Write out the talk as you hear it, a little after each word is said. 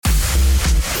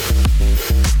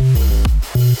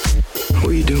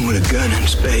a gun in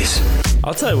space.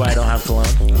 I'll tell you why I don't have cologne.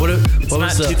 It's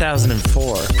not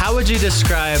 2004. How would you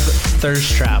describe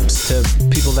thirst traps to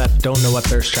people that don't know what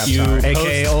thirst traps are?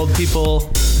 AKA old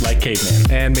people Like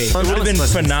Caveman. and me. It would have been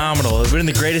phenomenal. It would have been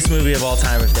the greatest movie of all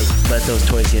time if they let those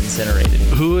toys get incinerated.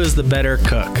 Who is the better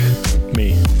cook?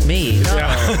 Me. Me. No.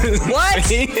 What?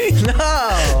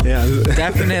 No. Yeah.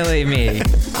 Definitely me.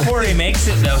 Corey makes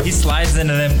it, though. He slides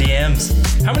into them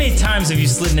DMs. How many times have you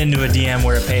slid into a DM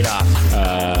where it paid off?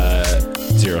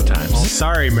 0 times.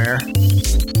 Sorry, Mayor.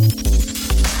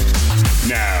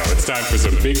 Now it's time for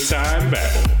some big time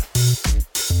babble.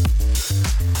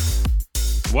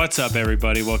 What's up,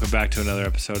 everybody? Welcome back to another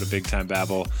episode of Big Time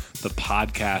Babble, the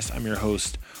podcast. I'm your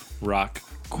host, Rock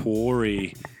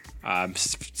Quarry. I'm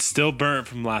still burnt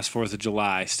from last 4th of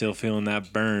July. Still feeling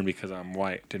that burn because I'm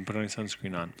white. Didn't put any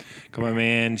sunscreen on. Got my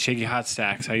man, Shaky Hot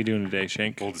Stacks. How you doing today,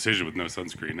 Shank? Bold decision with no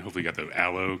sunscreen. Hopefully you got the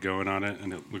aloe going on it,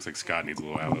 and it looks like Scott needs a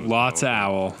little aloe. Lots of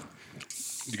owl.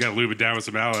 You got to lube it down with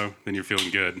some aloe, then you're feeling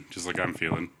good, just like I'm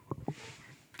feeling.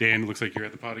 Dan, looks like you're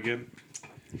at the pod again.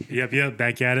 Yep.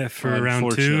 Back at it for round 2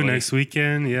 Unfortunately. next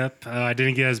weekend. Yep. I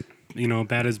didn't get as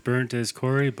bad as burnt as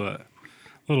Corey, but a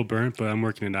little burnt. But I'm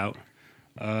working it out.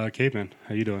 Caveman,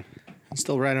 how you doing?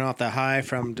 Still riding off that high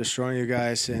from destroying you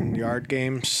guys in yard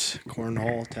games,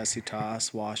 cornhole, tessie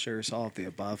toss, washers, all of the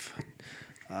above.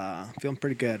 Feeling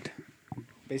pretty good.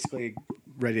 Basically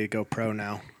ready to go pro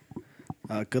now.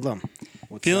 Goodlum.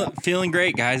 What's up? Feeling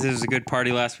great, guys. It was a good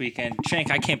party last weekend.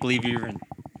 Shank, I can't believe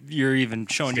you're even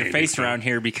showing your face around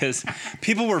here because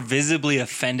people were visibly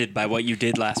offended by what you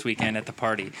did last weekend at the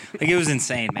party. Like, it was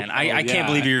insane, man. I can't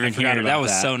believe you're even here. That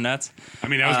was so nuts. I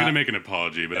mean, I was going to make an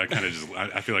apology, but I kind of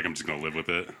I feel like I'm just going to live with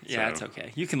it. Yeah, it's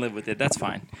okay. You can live with it. That's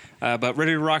fine. But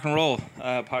ready to rock and roll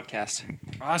podcast.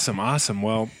 Awesome.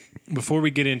 Well, before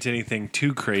we get into anything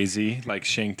too crazy like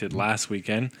Shank did last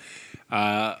weekend,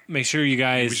 make sure you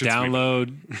guys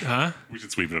download. We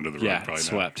should sweep it under the rug. Yeah, probably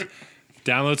swept.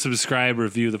 Download, subscribe,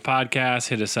 review the podcast.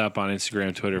 Hit us up on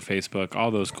Instagram, Twitter, Facebook, all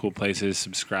those cool places.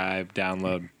 Subscribe,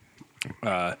 download,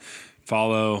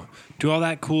 follow, do all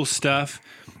that cool stuff.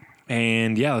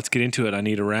 And yeah, let's get into it. I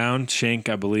need a round. Shank,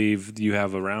 I believe you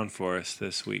have a round for us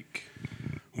this week.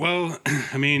 Well,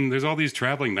 I mean, there's all these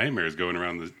traveling nightmares going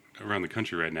around the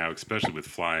country right now, especially with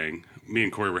flying. Me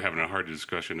and Corey were having a hard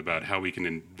discussion about how we can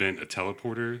invent a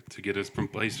teleporter to get us from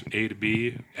place A to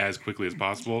B as quickly as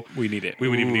possible. We need it. We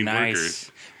would even need Nice.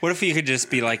 workers. What if you could just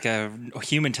be like a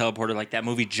human teleporter, like that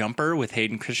movie Jumper with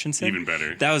Hayden Christensen? Even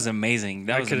better. That was amazing.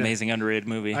 That was an amazing, underrated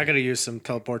movie. I could have used some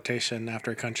teleportation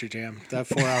after a country jam. That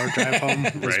 4-hour drive home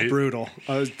was Right? brutal.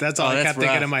 That's all I that's kept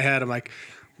thinking rough. in my head. I'm like,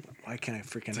 why can't I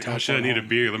freaking Like, teleport oh, shit, I need a home?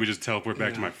 beer. Let me just teleport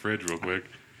back to my fridge real quick.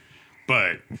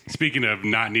 But speaking of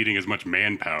not needing as much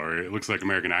manpower, it looks like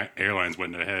American Airlines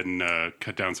went ahead and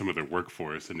cut down some of their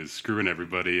workforce and is screwing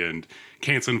everybody and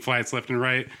canceling flights left and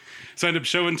right. So I ended up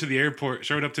showing up to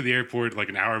the airport like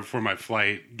an hour before my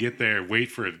flight, get there, wait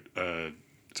for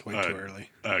It's way too early.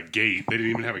 a gate. They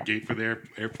didn't even have a gate for their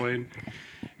airplane.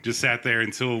 Just sat there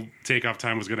until takeoff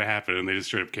time was going to happen, and they just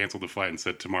straight up canceled the flight and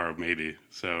said tomorrow maybe.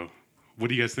 So what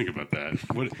do you guys think about that?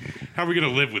 How are we going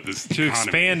to live with this? To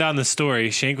expand on the story,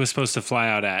 Shank was supposed to fly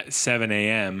out at 7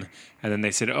 a.m. And then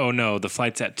they said, oh, no, the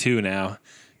flight's at 2 now.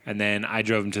 And then I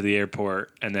drove him to the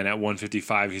airport. And then at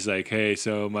 1:55, he's like, hey,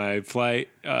 so my flight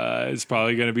is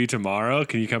probably going to be tomorrow.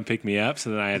 Can you come pick me up?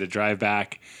 So then I had to drive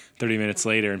back 30 minutes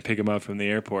later and pick him up from the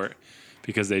airport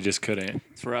because they just couldn't.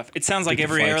 It's rough. It sounds like the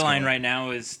every flights airline going. right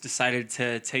now has decided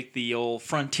to take the old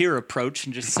Frontier approach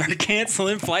and just start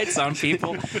canceling flights on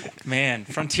people. Man,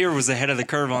 Frontier was ahead of the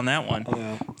curve on that one.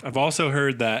 I've also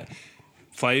heard that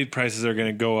flight prices are going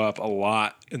to go up a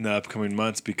lot in the upcoming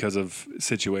months because of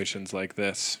situations like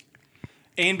this.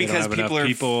 And They don't because have people enough are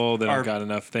people, they are- don't got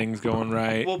enough things going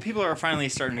right, well, people are finally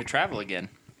starting to travel again.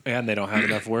 and they don't have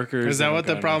enough workers. Is they that don't what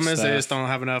the got problem enough is? They staff. just don't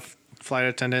have enough flight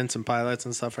attendants and pilots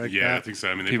and stuff like Yeah, I that? think so.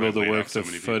 I mean, they People probably to laid work off so the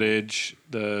many people. footage,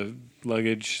 the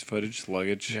luggage.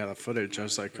 Yeah, the footage. I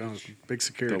was like, oh, big The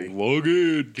security.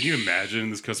 luggage. Can you imagine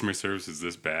this customer service is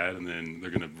this bad, and then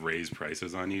they're going to raise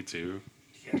prices on you too?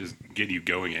 Just get you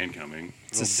going and coming.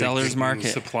 It's a seller's market.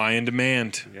 Supply and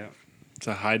demand. Yeah. It's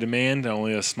a high demand,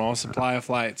 only a small supply of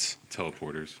flights.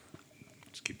 Teleporters.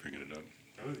 Just keep bringing it up.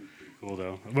 That would be pretty cool,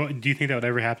 though. Well, do you think that would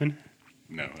ever happen?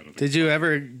 No, I don't think Did you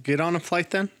ever get on a flight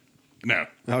then? No.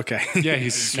 Okay. Yeah,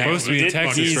 he's supposed to be in did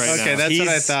Texas fucking- right Okay, now. that's what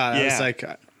I He's- thought.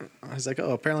 yeah. I was like,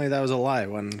 oh, apparently that was a lie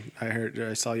when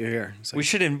I saw you here. It's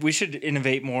like, We should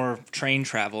innovate more train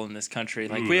travel in this country.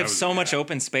 Like Ooh, we that have was- so much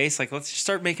open space. Like let's just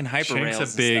start making hyper rails.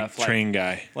 Shank's a big and stuff. train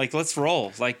guy. Like let's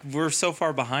roll. Like we're so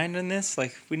far behind in this.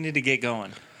 Like we need to get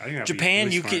going. I think that'd be Japan,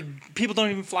 really you smart. could people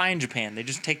don't even fly in Japan. They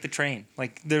just take the train.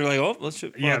 Like they're like, oh, let's.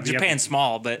 Well, Yeah, but you have Japan's to-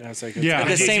 small, but That's like Yeah. at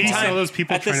the Do you same see time, all those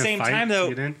people at the trying to same fight time to though,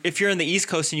 get in? if you're in the East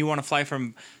Coast and you want to fly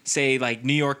from, say, like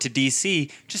New York to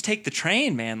DC, just take the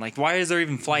train, man. Like, why is there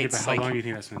even Yeah, flights? but how like, long do you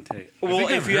think that's going to take? I well,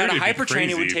 think if I've you had a heard it'd be hypertrain,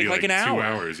 it would crazy. take It'd like be an hour. 2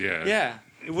 hours, yeah. Yeah,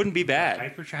 it wouldn't be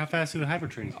bad. How fast do the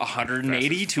hypertrains?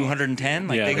 180, 210,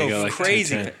 like Yeah, they they go go like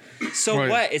crazy. 210. So Right.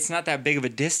 what? It's not that big of a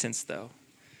distance though.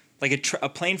 Like a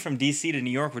plane from DC to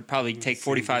New York would probably take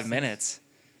 45 distance. minutes.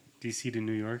 DC to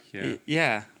New York? Yeah,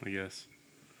 Yeah. I guess.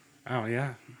 Oh,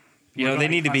 yeah. You know, What they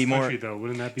about need to be cross more. country, though?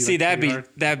 Wouldn't that be See, like pretty hard?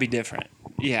 that'd be different.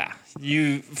 Yeah,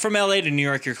 you from LA to New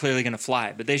York, you're clearly going to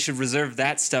fly, but they should reserve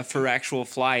that stuff for actual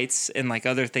flights and like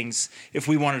other things. If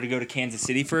we wanted to go to Kansas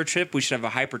City for a trip, we should have a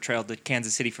hyper trail to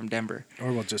Kansas City from Denver,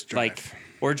 Or we'll just drive. like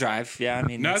or drive. Yeah, I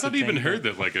mean, No, I that's thought the I even thing, heard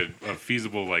but that like a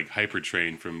feasible like hyper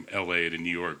train from LA to New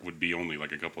York would be only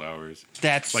like a couple hours.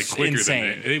 that's Like quicker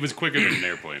insane. than it was quicker than an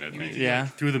airplane, I think. Yeah,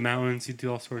 Through the mountains, you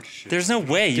do all sorts of shit. there's no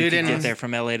way you Dude, could in- get there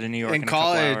from LA to New York in in a couple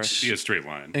hours. college, See a straight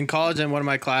line. in college, in one of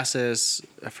my classes,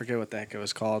 I forget what the heck it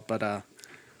was called, but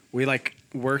we like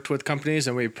worked with companies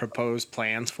and we proposed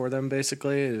plans for them.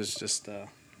 Basically, it was just,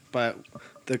 but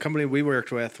the company we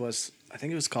worked with was, I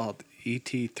think it was called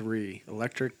ET3,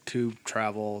 Electric Tube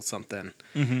Travel something.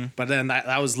 Mm-hmm. But then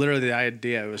that was literally the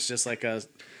idea. It was just like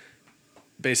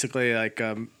basically like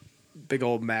a big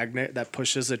old magnet that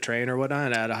pushes a train or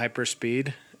whatnot at a hyper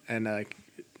speed, and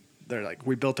they're like,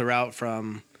 we built a route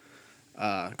from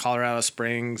Colorado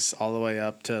Springs all the way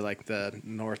up to like the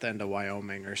north end of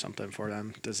Wyoming or something for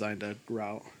them, designed a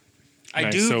route. I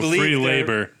Nice. do so believe free they're-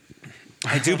 labor.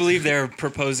 I do believe they're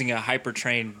proposing a hyper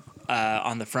train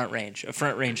on the Front Range, a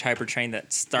Front Range hyper train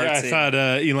that starts. Yeah, I in thought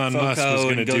Elon Musk was Foco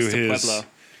going to and goes do to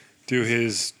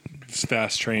his Pueblo.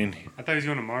 fast train. I thought he was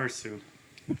going to Mars soon.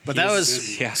 But that was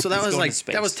busy. Yeah, so that he's was going like to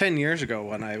space. that was 10 years ago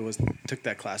when I took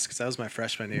that class, because that was my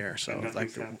freshman year. So And like,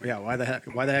 nothing's happened. yeah, why the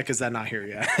heck is that not here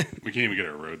yet? We can't even get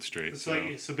our road straight. So,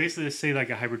 like, so basically, let's say like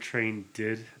a hyper train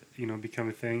did, become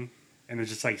a thing, and it's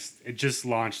just like it just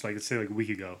launched, like let's say like a week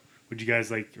ago. Would you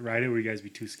guys like ride it, or would you guys be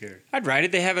too scared? I'd ride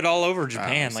it. They have it all over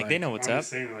Japan. it's like like- they know what's I'm up. just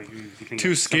saying, like, you think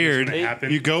Too that scared. something's gonna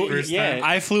happen You go. first yeah. time?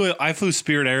 I flew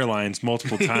Spirit Airlines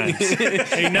multiple times.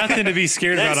 Ain't nothing to be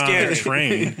scared That's about on a scary.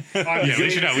 train. Yeah, they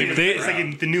should not leave it They- It's like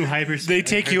in the new hyper. They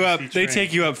take you up. hyperspeed They train.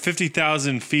 take you up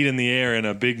 50,000 feet in the air in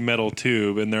a big metal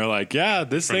tube, and they're like, "Yeah,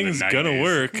 this From the thing's gonna 90s.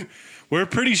 work. We're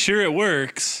pretty sure it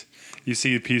works." You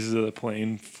see pieces of the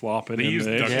plane flopping They in use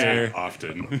the duct air. tape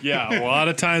often. Yeah, a lot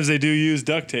of times they do use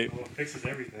duct tape. Well, it fixes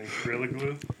everything. Gorilla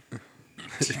glue.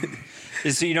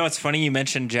 So you know what's funny? You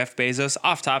mentioned Jeff Bezos.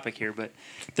 Off topic here, but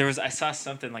I saw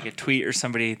something like a tweet or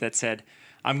somebody that said,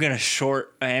 "I'm gonna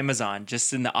short Amazon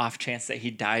just in the off chance that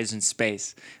he dies in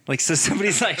space." Like, so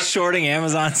somebody's like shorting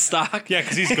Amazon stock. Yeah,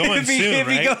 because he's going if he, soon, if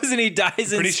he right? goes and he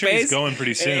dies in Pretty space, sure he's going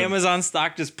pretty soon. and Amazon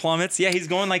stock just plummets. Yeah, he's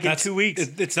going like in 2 weeks.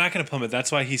 It's not going to plummet.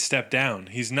 That's why he stepped down.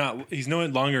 He's not. He's no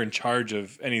longer in charge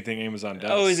of anything Amazon does.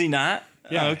 Oh, is he not?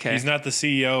 Yeah. Oh, okay. He's not the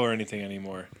CEO or anything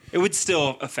anymore. It would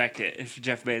still affect it if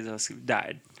Jeff Bezos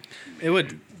died. it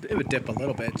would dip a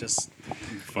little bit, just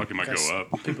Fucking might because go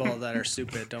up. people that are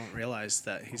stupid don't realize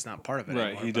that he's not part of it Right.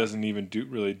 anymore. He but- doesn't even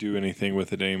really do anything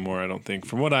with it anymore. I don't think.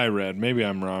 From what I read, maybe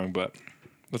I'm wrong, but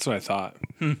that's what I thought.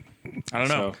 I don't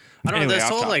know. So, I don't Anyway, know. This off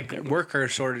whole topic like worker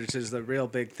shortage is the real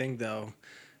big thing, though.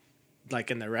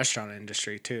 Like in the restaurant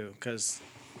industry too, because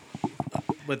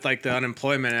with like the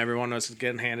unemployment, everyone was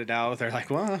getting handed out. They're like,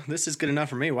 "Well, this is good enough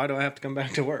for me. Why do I have to come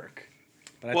back to work?"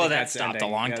 But I Well, think that that's stopped a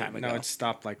ending. long Yeah, time No, ago. it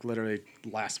stopped like literally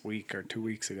last week or 2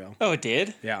 weeks ago. Oh, it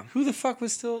did? Yeah. Who the fuck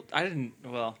was still? I didn't.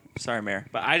 Well, sorry, Mayor,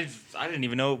 but I didn't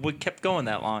even know it kept going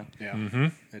that long. Yeah,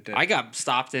 it did. I got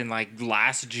stopped in like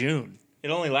last June. It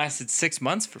only lasted 6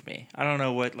 months for me. I don't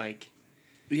know what like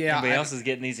yeah, anybody else is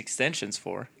getting these extensions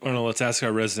for. I don't know. Let's ask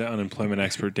our resident unemployment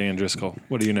expert, Dan Driscoll.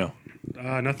 What do you know?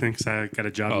 Nothing, because I got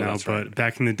a job Oh, now. that's But right.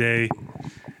 back in the day,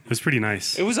 it was pretty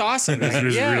nice. It was awesome. It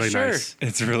was yeah, really sure. nice.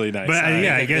 It's really nice. But I-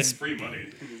 yeah, I they guess Free money.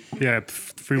 free Yeah,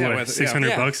 what, with- yeah. 600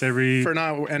 Yeah. bucks every. for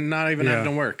not even Yeah. having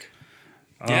to work.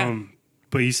 Yeah.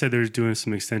 But you said they're doing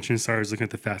some extensions. So I was looking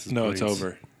at the fastest. no, it's planes.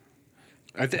 over.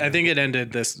 I think it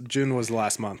ended this June was the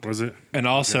last month. Was it? And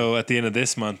also, at the end of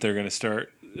this month, they're going to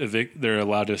start. They're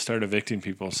allowed to start evicting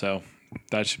people, so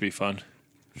that should be fun.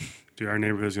 Dude, our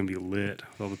neighborhood's gonna be lit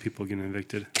with all the people getting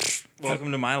evicted.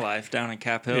 Welcome to my life down in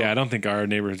Cap Hill. Yeah, I don't think our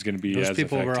neighborhood's going to be Those as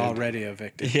people were affected. already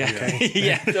evicted. Yeah, okay?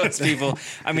 yeah, those people.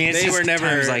 I mean, it's They just were never-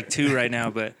 times like 2 right now,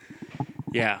 but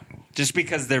yeah, just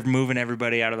because they're moving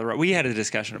everybody out of the. We had a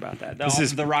discussion about that.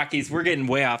 is- The Rockies. We're getting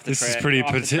way off the This track. is pretty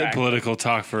off the track. political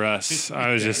talk for us.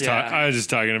 I was just Yeah. I was just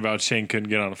talking about Shane couldn't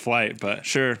get on a flight, but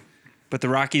Sure. But the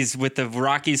Rockies, with the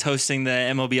Rockies hosting the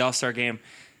MLB All-Star game,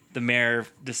 the mayor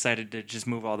decided to just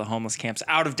move all the homeless camps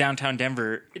out of downtown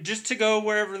Denver just to go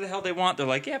wherever the hell they want. They're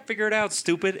like, yeah, figure it out,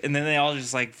 stupid. And then they all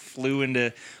just like flew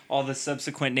into all the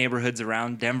subsequent neighborhoods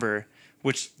around Denver,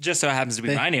 which just so happens to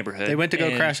be my neighborhood. They went to go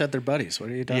And- crash at their buddies. What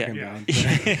are you talking Yeah.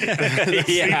 about?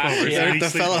 yeah. The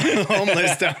fellow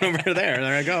homeless down over there.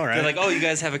 There I go, right? They're like, oh, you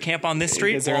guys have a camp on this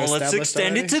street? guys are Well, let's established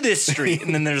extend it already? to this street.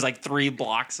 And then there's like 3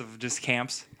 blocks of just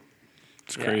camps.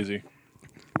 It's crazy.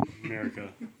 America.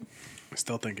 I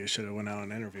still think you should have went out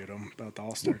and interviewed him about the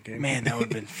All-Star game. Man, that would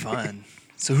have been fun.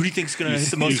 So who do you think's going to hit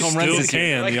the most You home runs still this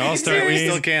year? can. Like, The All-Star we game.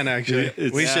 still can, actually.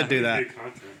 It's- We Yeah. should do that. Good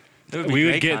content. That would be We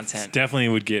great would get content. definitely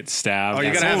would get stabbed. Oh, you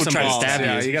gotta Someone have would some try to balls. stab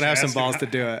Yeah, you. you gotta have some Ask balls him. to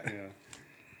do it. Yeah.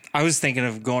 I was thinking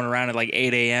of going around at like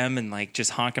 8 a.m. and like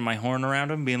just honking my horn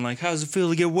around them, being like, how's it feel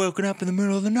to get woken up in the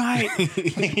middle of the night?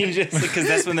 Because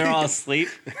that's when they're all asleep.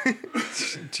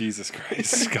 Jesus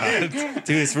Christ, Scott. Dude,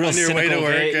 it's real On your way to cynical,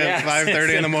 work right? at Yeah,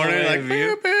 5:30 in the morning, cynical like, way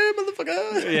of view.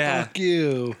 motherfucker. Yeah. Fuck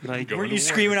you. Like, Going weren't to you work.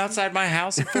 screaming outside my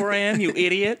house at 4 a.m., you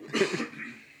idiot?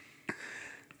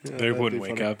 They wouldn't be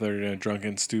wake funny. up. They're in a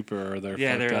drunken stupor, or they're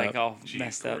Yeah, fucked they're up. like all Gee,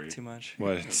 messed Corey. up too much.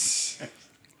 What? It's,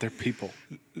 They're people.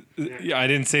 yeah, I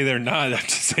didn't say they're not. I'm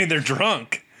just saying they're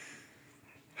drunk.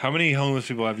 How many homeless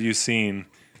people have you seen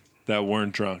that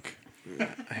weren't drunk?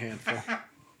 A handful.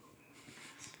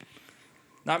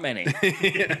 Not many.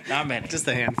 Not many. Just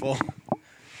a handful.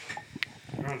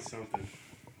 We're on something.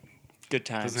 Good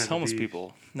times. Doesn't have to Homeless be-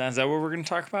 people. Now, is that what we're going to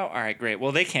talk about? All right, great.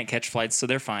 Well, they can't catch flights, so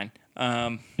they're fine.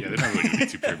 Yeah, they're not really going to be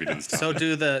too privy to this topic.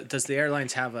 So does the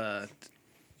airlines have a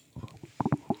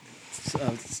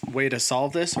way to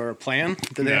solve this or a plan?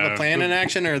 Do they have a No. plan in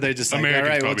action, or are they just like, all American's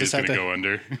right, we'll probably just just have going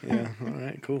to to? go under. Yeah. All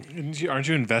right. Cool. Aren't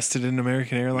you invested in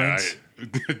American Airlines?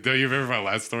 Do you remember my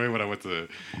last story when I went to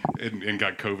and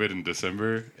got COVID in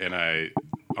December, and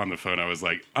on the phone I was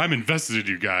like, I'm invested in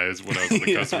you guys when I was in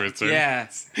the customer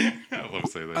service. Yeah. I love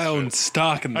saying that. I own shit.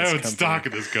 stock in this I own company. stock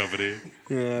in this company.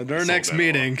 Our Sold next that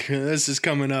meeting. This is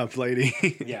coming up, lady.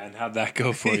 Yeah, and how'd that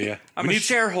go for you? I'm a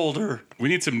shareholder. We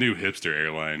need some new hipster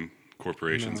airline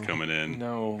corporations coming in.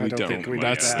 No, I we don't don't. think we need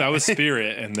That's that. that was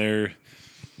Spirit, and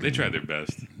They tried their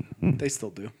best. They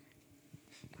still do.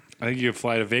 I think you could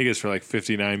fly to Vegas for like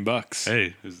 $59.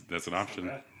 Hey, that's an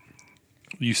option.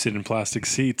 You sit in plastic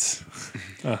seats,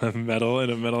 metal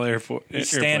in a metal airport. You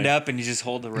stand up and you just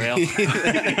hold the rail. dude.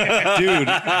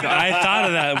 I thought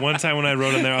of that one time when I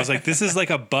rode in there. I was like, "This is like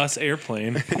a bus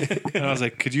airplane," and I was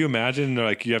like, "Could you imagine?" And they're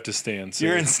like, "You have to stand." So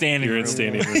You're in standing You're in room.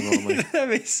 standing room only.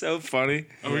 That'd be so funny.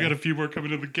 Oh, we got a few more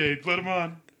coming to the gate. Let them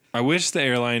on. I wish the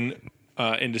airline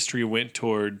industry went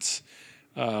towards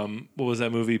what was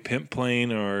that movie, Pimp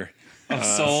Plane, or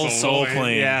Soul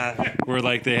Plane? Yeah. Where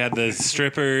like they had the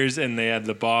strippers and they had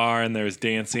the bar and there was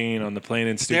dancing on the plane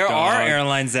and Snoop There Dogg. are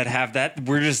airlines that have that.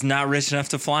 We're just not rich enough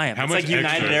to fly them. How It's much like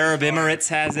United extra- Arab Emirates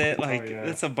has it. Like, yeah.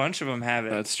 that's a bunch of them have it.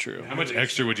 That's true. How much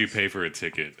extra would you pay for a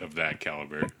ticket of that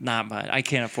caliber? Not much. I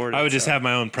can't afford it. I would just so. have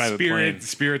my own private plane.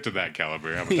 Spirit to that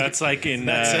caliber. How much? That's like in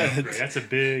That's a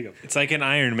big. it's like in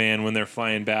Iron Man when they're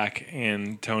flying back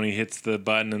and Tony hits the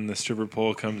button and the stripper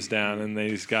pole comes down and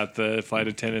they've got the flight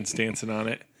attendants dancing on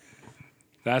it.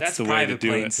 That's the way to private do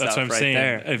plane it. That's stuff what I'm right saying.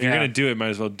 there. If you're Yeah. gonna do it, might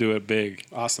as well do it big.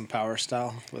 Austin Power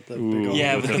style with the Ooh. big old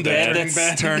Yeah, with the bed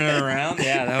that's turning around.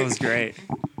 Yeah, that was great.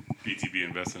 BTB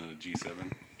investing in a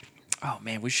G7. Oh,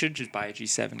 man, we should just buy a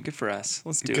G7. Good for us.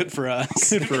 Let's do Good it. for us.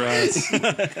 Good for us.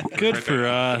 Good for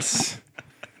us.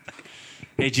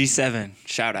 Hey, G7,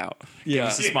 shout out. Yeah.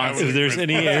 us a sponsor. If there's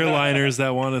any airliners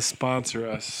that want to sponsor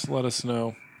us, let us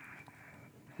know.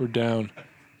 We're down.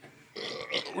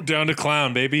 We're down to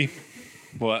clown, baby.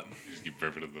 What? You just keep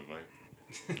burping at the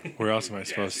mic. Where else am I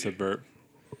supposed to burp?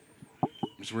 I'm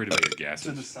just worried about your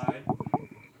gases. side.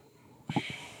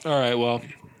 All right, well,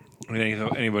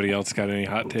 anybody else got any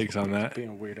hot takes on that? Being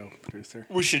a weirdo producer.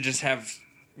 We should just have,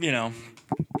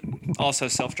 also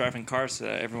self-driving cars so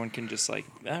that everyone can just all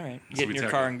right, get in we your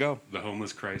tackle car and go. The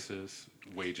homeless crisis,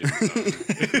 wages,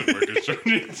 the workers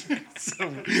shortage. So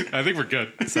I think we're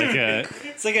good. It's like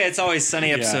a It's always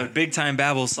sunny episode. Yeah. Big time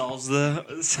Babel solves the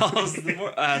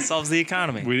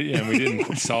economy. we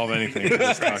didn't solve anything. We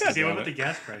just talked See, what about about the it.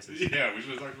 gas prices? Yeah, we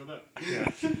should have talked about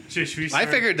that. Should we I start-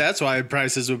 figured that's why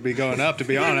prices would be going up, to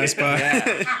be honest.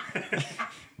 But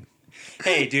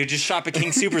Hey, dude, just shop at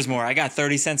King Supers more. I got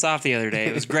 30 cents off the other day.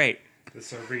 It was great. Let's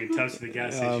start bringing tubs to the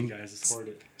gas station, guys. Support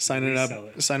it. signing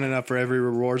Resell it. up for every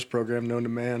rewards program known to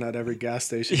man at every gas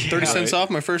station. 30 cents off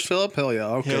my first fill up. Hell yeah.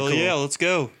 Okay. Hell cool. yeah, let's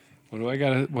go.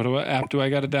 What app do I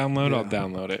gotta download? I'll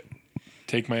download it.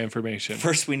 Take my information.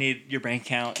 First, we need your bank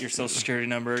account, your social security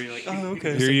number. You're like, oh,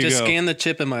 okay. Here you Just go. scan the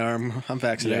chip in my arm. I'm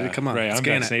vaccinated. Yeah, Come on, right? I'm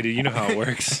scan vaccinated. You know how it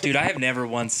works. Dude, I have never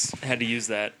once had to use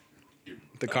that. it.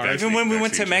 The card. Even when we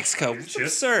went to Vaccine. Mexico, it's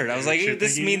absurd. I was like, Chip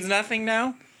this they means gave nothing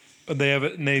now. They have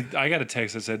it. I got a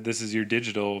text that said this is your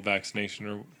digital vaccination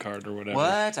or card or whatever.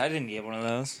 What? I didn't get one of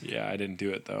those. Yeah, I didn't do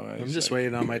it though. I'm just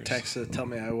waiting on my text to tell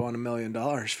me I won $1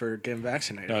 million for getting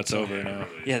vaccinated. No, it's over now.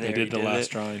 Yeah, They they did the already last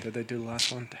it. drawing. Did they do the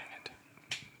last one? Dang it.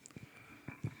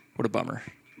 What a bummer.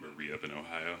 Marie up in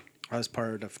Ohio. I was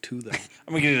part of 2 though.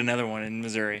 I'm gonna get another one in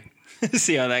Missouri.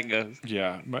 See how that goes.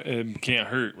 Yeah, it can't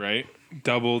hurt, right?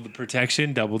 Double the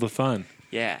protection, double the fun.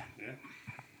 Yeah.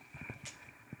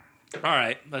 All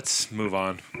right, let's move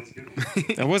on.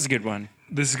 That was a good one.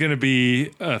 This is going to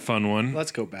be a fun one.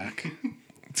 Let's go back.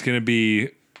 It's going to be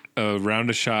a round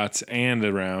of shots and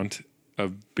a round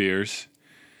of beers.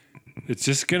 It's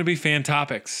just going to be fan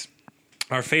topics.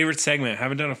 Our favorite segment.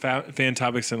 Haven't done a fan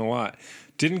topics in a lot.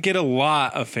 Didn't get a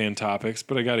lot of fan topics,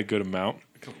 but I got a good amount.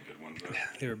 A couple good ones. Though.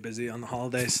 They were busy on the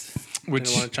holidays. Which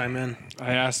Didn't want to chime in.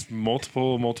 I asked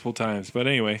multiple times. But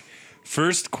anyway,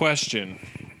 first question.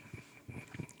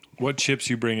 What chips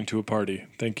you bring into a party?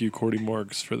 Thank you, Cordy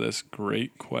Morgs, for this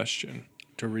great question.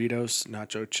 Doritos,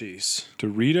 nacho cheese.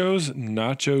 Doritos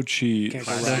nacho cheese. Can't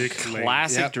go wrong. Classic Lay's.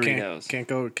 Classic Yep,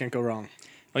 Doritos. Can't go wrong.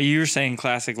 Oh, you were saying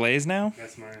classic Lay's now?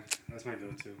 That's my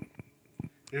go-to.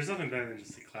 There's nothing better than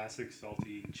just the classic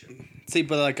salty chip. See,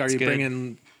 but like, are you good.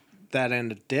 bringing that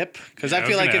in a dip? Because Yeah, I I feel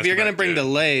was like gonna if you're ask gonna about bring the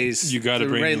dip. Lay's, You gotta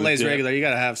bring the Lay's dip. regular. You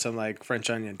gotta have some like French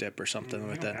onion dip or something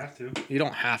with You it. don't have to. You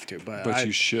don't have to, but, But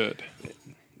you should.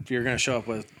 if you're gonna show up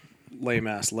with lame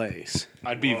ass Lay's,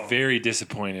 I'd be very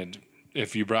disappointed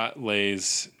if you brought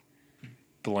Lay's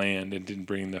bland and didn't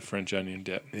bring the French onion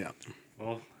dip. yeah.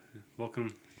 Well,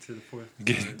 welcome to the fourth.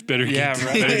 Better get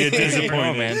Disappointed,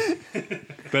 disappointed. man.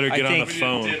 Better get on the think-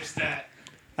 phone.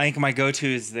 I think my go-to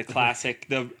is the classic.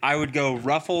 I would go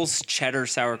Ruffles, cheddar,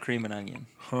 sour cream, and onion.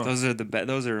 Those are the best.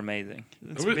 Those are amazing.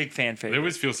 It's a always- big fan They favorite.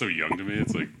 always feel so young to me.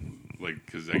 It's like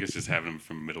because I guess just having them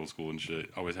from middle school and shit.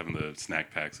 Always having the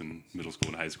snack packs in middle school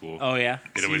and high school. Oh yeah.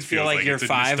 It So you always feel feels like you're it's a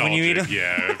 5 when you eat them. nostalgic-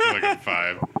 Yeah, I feel like I'm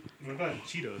 5. What about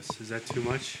Cheetos? Is that too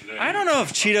much? I don't know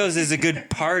if Cheetos is a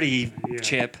good party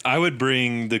chip. I would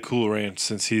bring the Cool Ranch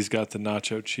since he's got the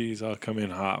nacho cheese. I'll come in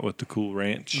hot with the Cool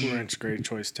Ranch. Cool Ranch, great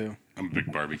choice too. I'm a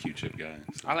big barbecue chip guy.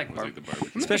 So I like always the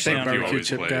barbecue. Especially on barbecue always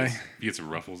chip plays. guy. You get some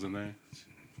Ruffles in there.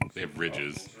 They have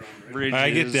ridges. I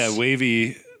get Ridges. that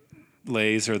wavy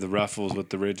Lay's or the Ruffles with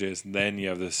the ridges. And then you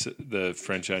have the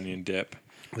French onion dip.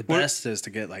 The best is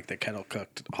to get like the kettle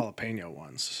cooked jalapeno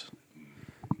ones.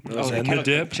 Oh, and the kettle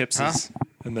dip? cooked chips. Huh? Is,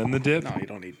 And then the dip. No, you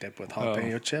don't eat dip with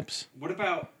jalapeno chips. what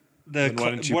about the Then why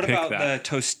didn't you what pick about that? the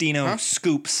Tostino Huh?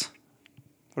 scoops?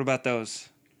 What about those?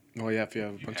 Oh yeah, if you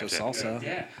have a bunch of have to- salsa.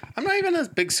 Yeah. I'm not even a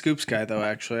big scoops guy though.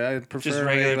 Actually, I prefer Just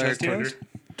regular regular Tostitos?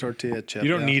 tortilla chip. You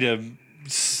don't yeah. need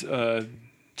a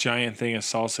giant thing of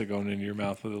salsa going into your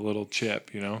mouth with a little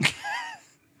chip, you know?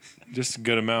 Just a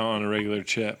good amount on a regular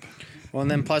chip. Well, and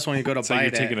then plus when you go to It's like bite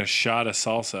you're taking it, a shot of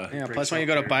salsa. yeah. Plus when you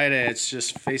go to bite it, it's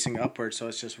just facing upward, so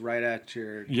it's just right at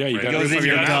your. Yeah, you Right. got Goes to in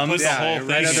your gums? put the Yeah, whole right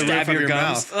thing at the in. roof Stab of your your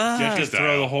gums. mouth. You have to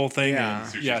throw the whole thing Yeah. in.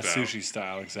 Sushi Yeah, style. sushi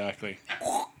style, exactly.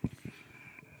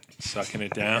 Sucking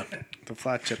it down. The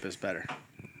flat chip is better.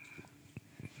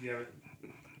 Yeah. But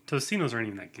Tostinos aren't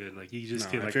even that good. Like you just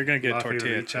No, get if like you're gonna get La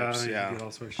tortilla Favorita, chips, you yeah. get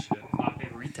all sorts of shit.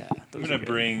 I'm going to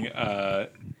bring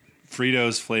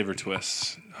Fritos flavor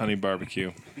twists, honey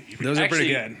barbecue. Those are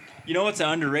pretty Actually, good. You know what's an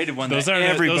underrated one Those that aren't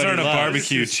everybody a loves?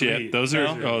 barbecue This is chip. sweet. Those are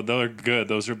No? those are good.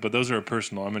 Those are a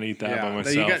personal. I'm gonna eat that by Yeah,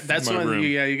 myself. you get, that's in my when room.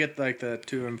 you get like the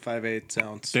 2 5/8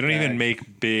 ounce. They don't even bag.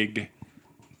 make big.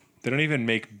 They don't even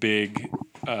make big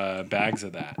bags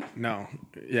of that. No,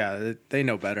 yeah, they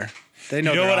know better. They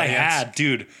know. You know their what audience. I had,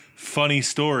 dude? Funny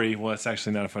story. Well, it's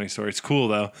actually not a funny story. It's cool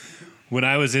though. When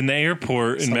I was in the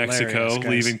airport in hilarious, Mexico, guys.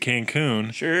 leaving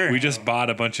Cancun, Sure. we just bought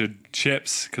a bunch of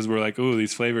chips because we're like, "Ooh,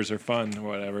 these flavors are fun," or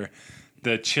whatever.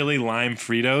 The chili lime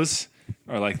Fritos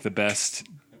are like the best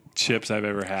chips I've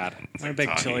ever had. I'm a big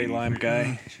chili Tahini. lime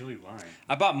guy. Chili lime.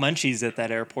 I bought munchies at that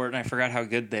airport and I forgot how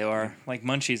good they are. Like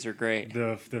munchies are great.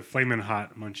 The flaming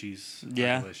hot munchies.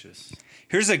 Yeah. Are delicious.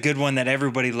 Here's a good one that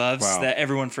everybody loves Wow. that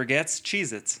everyone forgets: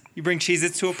 Cheez-Its. You bring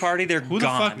Cheez-Its to a party, they're Who the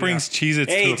gone. fuck brings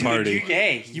Cheez-Its Hey, to a dude,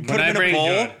 party? you put When I them in bring- a bowl.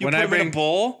 Good. You When put I them in a bring-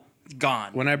 bowl, it's gone.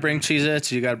 When I bring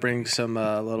Cheez-Its, you got to bring some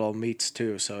little meats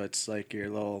too. So it's like your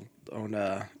little own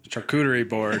a charcuterie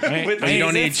board. With But you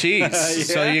don't need Jesus?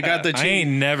 cheese, so you got the cheese. I ain't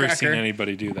never seen cracker.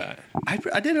 anybody do that.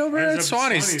 I did it over at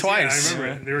Swanee's twice. Yeah, I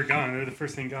remember. They were gone. They were the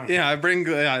first thing gone. Yeah,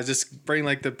 I just bring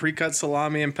like the pre-cut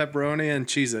salami and pepperoni and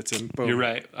Cheez-Its and boom. You're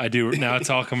right. I do. Now it's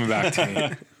all coming back to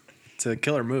me. It's a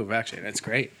killer move, actually, and it's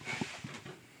great.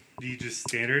 Do you just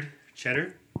standard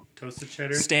cheddar, toasted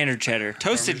cheddar? Standard cheddar.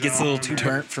 Toasted gets a little too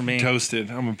burnt for me.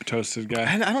 Toasted. I'm a toasted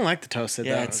guy. I don't like the toasted.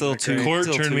 Yeah, though. it's a little too. Court it's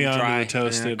a little turned too me on dry. to the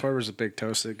toasted. Yeah, Corber's a big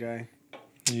toasted guy.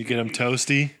 You get them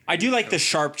toasty. I do like the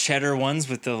sharp cheddar ones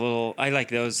with the little. I like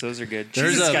those. Those are good.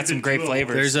 There's Cheez-Its a- got some great There's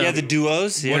flavors. a- Yeah, the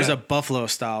duos. Yeah. There's a buffalo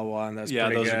style one that's Yeah,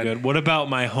 pretty those are good. What about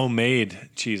my homemade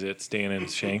Cheez-Its, Dan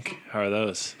and Shank? How are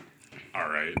those? All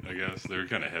right, I guess they're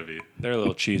kind of heavy. They're a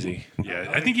little cheesy.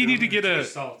 Yeah, I think you need to get Too a. much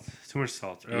salt. Too much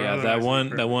salt. Yeah, that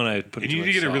one I put. You too need to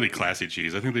much get a really salt. classy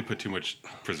cheese. I think they put too much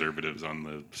preservatives on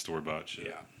the store bought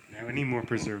shit. Yeah, we need more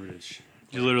preservatives.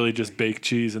 You literally just bake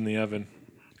cheese in the oven.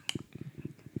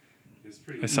 It's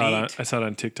pretty. I saw it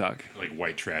on TikTok. Like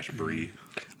white trash brie.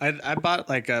 I bought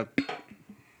like a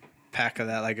pack of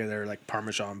that, like they're like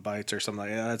Parmesan bites or something like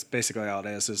that. That's basically all it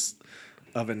is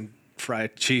oven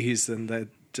fried cheese and that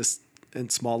just in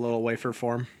small little wafer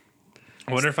form.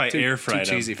 I wonder if I too- air too fried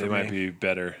them, cheesy they for might me. be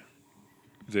better.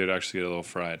 They'd actually get a little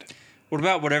fried. What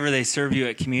about whatever they serve you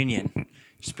at communion?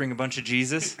 Just bring a bunch of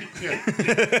Jesus.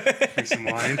 Drink some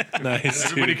wine. Nice.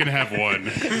 Everybody can have one.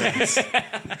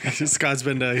 Scott's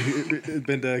been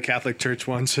to Catholic church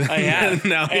once. I have.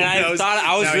 Now he and I knows- thought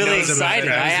I was now he really knows about excited.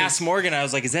 it. I asked Morgan. I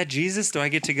was like, "Is that Jesus? Do I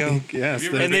get to go?" Yes,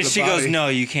 And then she goes, "No,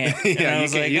 you can't." And Yeah, I you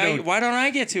was can't- like, you don't- "Why don't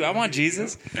I get to? I want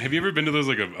Jesus." Have you ever been to those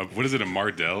like a what is it, a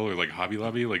Mardell or like Hobby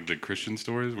Lobby, like the Christian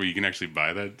stores where you can actually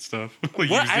buy that stuff? Like What?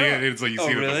 you see I don't- it, it's like you Oh,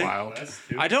 see it in really? the wild.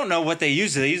 I don't know what they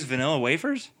use. Do they use vanilla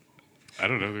wafers? I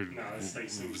don't know. No, it's like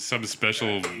Some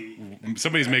special.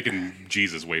 Somebody's making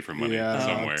Jesus wafer money Yeah,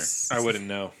 somewhere. it's I wouldn't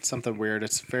know. something weird.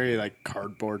 It's very like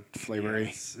cardboard flavory.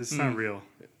 It's not real.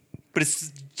 But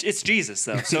it's Jesus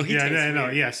though. So he Yeah, tastes no,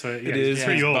 weird. yeah. So yeah, It is it's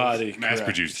pretty old. body. Mass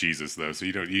produced Jesus though, so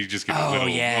you just get Oh, a little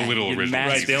yeah, you original. mass-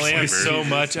 Right, Jesus they only have flavor. so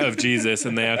much of Jesus,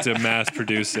 and they have to mass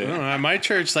produce I it. don't know, at my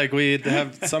church, like we'd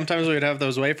have sometimes we'd have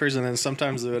those wafers, and then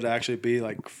sometimes it would actually be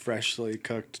like freshly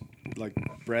cooked like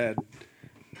bread.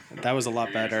 That was a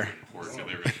lot better.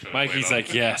 Mikey's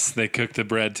like, yes, they cooked the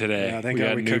bread today. Yeah, thank we God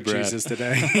got we new cooked bread. Jesus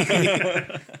today.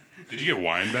 Did you get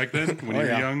wine back then when you were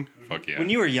yeah. young? Fuck yeah. When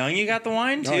you were young, you got the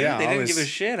wine too. Oh, yeah, they didn't always. give a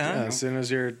shit, huh? Yeah, as soon as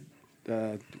you're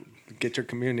get your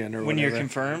communion or When whatever. you're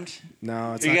confirmed.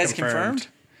 No, it's Are you not guys confirmed?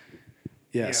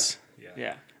 Yes,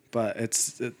 Yeah. but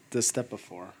it's the step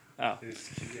before. Oh,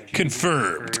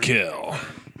 Confirmed kill.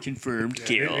 confirmed They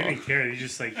kill. didn't care. They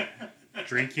just like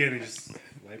drink it and just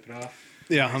wipe it off.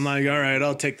 Yeah, I'm like, all right,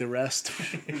 I'll take the rest.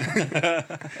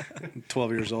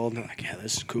 12 years old. I'm like, yeah,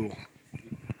 this is cool.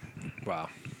 Wow.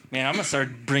 Man, I'm gonna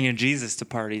start bringing Jesus to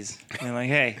parties. And like,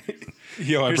 hey,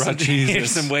 Yo, I here's brought some, here's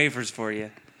Jesus. some wafers for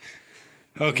you.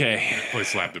 Okay, Probably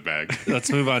slap the bag.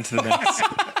 let's move on to the next.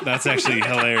 That's actually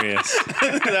hilarious.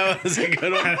 That was a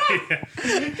good one.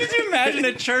 Could you imagine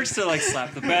a church to like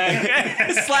slap the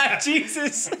bag, slap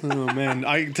Jesus? Oh man,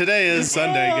 today is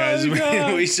Sunday, guys.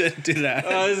 God. We should do that.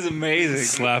 Oh, this is amazing.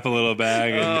 Slap a little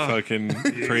bag and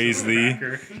fucking praise thee.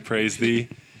 Praise thee.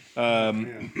 Oh,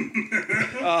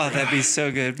 that'd be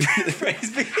so good.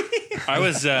 Praise be. I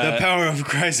was The power of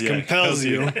Christ compels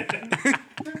you.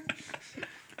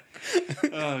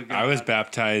 Oh, God. I was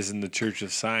baptized in the Church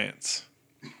of Science.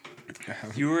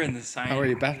 You were in the science. How are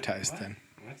you baptized then?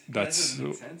 That's doesn't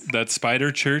make sense. that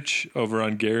Spider Church over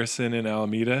on Garrison in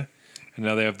Alameda, and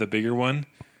now they have the bigger one.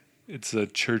 It's the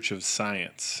Church of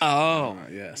Science. Oh,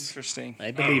 Yes. interesting.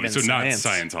 I believe in So not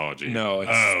science. Scientology. No,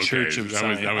 it's oh, okay. Church of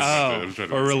Science. I was trying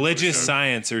to Or make religious some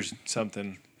science or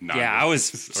something. sort of Yeah, I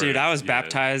was, non-religious, dude. or- I was yeah,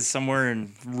 baptized somewhere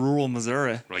in rural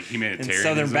Missouri, like in humanitarian.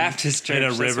 Southern Baptist Church. In a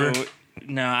That's river? what-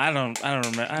 No, I don't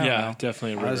remember. I don't Yeah, know.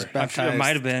 definitely a I was river. baptized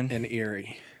might have been. in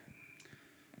Erie.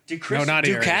 Do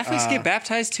Erie. Catholics get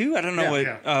baptized too? I don't know yeah. what.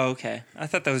 Yeah. Oh, okay. I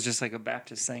thought that was just like a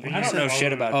Baptist thing. I don't said know all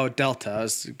shit of about it. Oh, Delta. I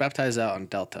was baptized out in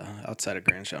Delta, outside of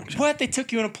Grand Junction. What? They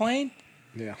took you in a plane?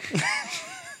 Yeah.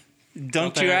 Dunked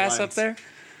Delta your ass up Airlines. there?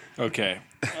 Okay.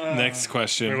 Next Wait,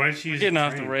 question. why did you use Getting a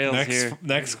off the train? rails Next here.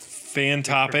 next fan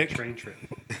topic. Train trip.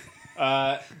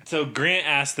 So Grant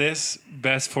asked this: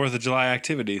 best 4th of July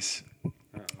activities.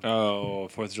 Oh,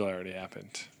 4th of July already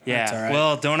happened. Yeah. all right.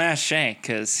 Well, don't ask Shank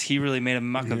because he really made a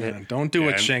muck of Yeah, it. don't do Yeah,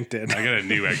 what I'm- Shank did. I got a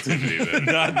new activity then.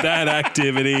 Not that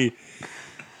activity.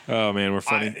 Oh man, we're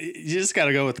funny. You just got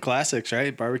to go with classics,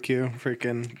 right? Barbecue,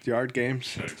 freaking yard games.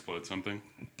 Should I explode something?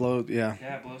 Blow, yeah.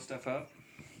 Yeah, blow stuff up.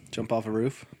 Jump off a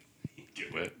roof.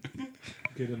 Get wet.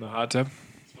 Get in the hot tub.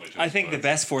 I think the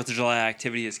best 4th of July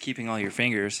activity is keeping all your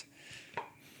fingers.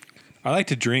 I like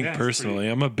to drink Yeah, it's personally. pretty-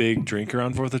 I'm a big drinker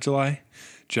on 4th of July.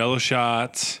 Jello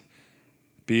shots,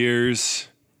 beers,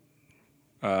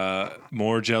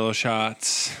 more Jello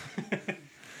shots,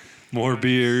 more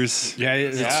beers. Yeah,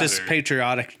 it's Yeah. just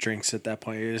patriotic drinks at that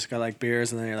point. You just got like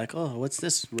beers, and then you're like, oh, what's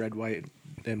this red, white,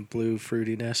 and blue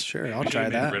fruitiness? Sure, I'll try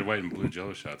that. Red, white, and blue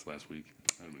Jello shots last week.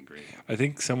 That would have been great. I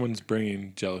think someone's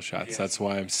bringing Jello shots. That's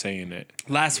why I'm saying it.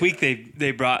 Last week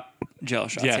they brought Jello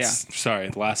shots. Yes, sorry,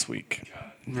 last week.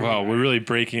 Wow, we're really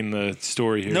breaking the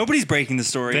story here. Yeah. Nobody's breaking the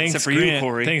story Thanks, except for Grant. you,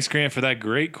 Corey. Thanks, Grant, for that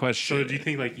great question. So do you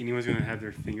think like anyone's gonna have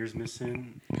their fingers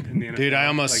missing in the NFL? Dude, I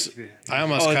almost Oh,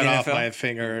 cut the off NFL? my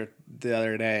finger the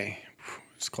other day.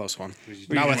 It's a close one. Were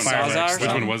Not you with doing fireworks. Sawzall or Which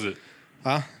something? one was it?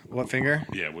 Huh? What finger?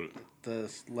 Yeah. What? The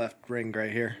left ring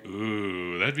right here.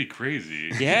 Ooh, that'd be crazy.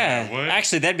 Yeah. What?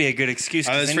 Actually, that'd be a good excuse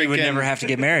I because was then you would freaking- never have to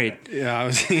get married. Yeah, I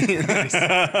was. That'd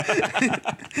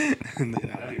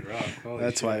be rough. Holy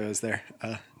That's shit. why it was there.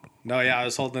 No, yeah, I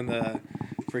was holding the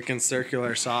freaking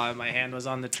circular saw, and my hand was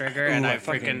on the trigger, and Ooh, I I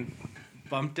freaking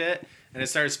bumped it, and it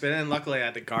started spinning. Luckily, I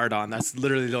had the guard on. That's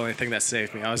literally the only thing that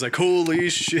saved me. I was like, holy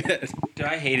shit. Dude,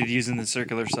 I hated using the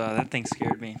circular saw. That thing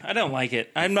scared me. I don't like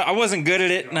it. I wasn't good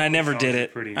at it, and I never did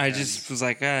it. Pretty I intense. just was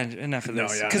like, enough of No,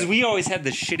 this. yeah. Because we always had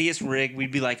the shittiest rig.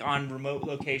 We'd be like on remote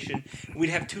location. We'd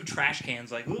have 2 trash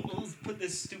cans. Like, let's put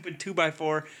this stupid 2x4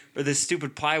 or this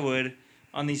stupid plywood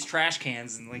on these trash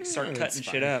cans and like start that's cutting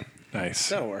shit fine. up. Nice.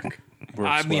 That'll work. Works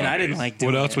I mean, well. I didn't like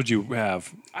doing What else it. would you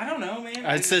have? I don't know, man.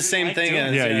 It's the same thing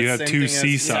as Yeah, you have same 2 thing as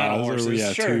seesaws saddle or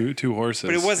horses. Sure. two horses.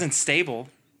 But it wasn't stable.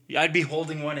 I'd be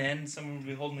holding one end, someone would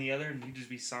be holding the other, and you'd just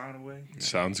be sawing away.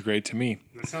 Sounds great to me.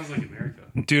 That sounds like America.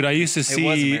 Dude, I used to was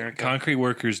see America. concrete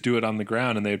workers do it on the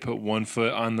ground, and they'd put 1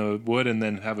 foot on the wood and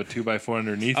then have a 2x4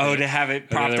 underneath Oh, it. to have it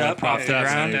the propped other one up propped off the up,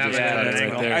 so ground? you just Yeah, cut it that's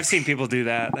right cool. there. I've seen people do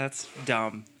that. That's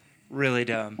dumb. Really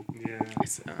dumb. Yeah.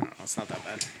 I don't know, it's not that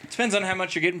bad. Depends on how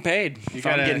much you're getting paid. If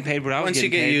I'm getting paid what I was once you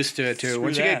getting get paid, used to it, too. screw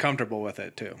Once you that. get comfortable with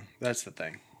it, too. That's the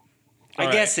thing. I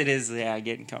All guess it is,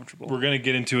 getting comfortable. We're going to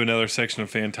get into another section of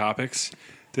fan topics.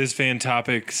 This fan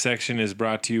topic section is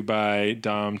brought to you by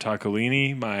Dom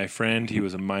Toccolini, my friend. He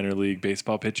was a minor league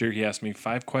baseball pitcher. He asked me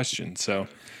 5 questions. So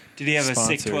Did he have a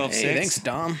sick Sponsored. 12 Hey, thanks,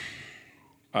 Dom.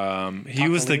 he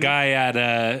was the guy at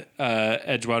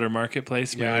Edgewater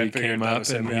Marketplace. Yeah, Where I he figured came that up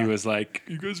was and him, he yeah. was like,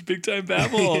 "You guys big time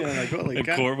Babel." Yeah, like, holy and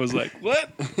cow. Court was like, "What?"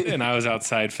 And I was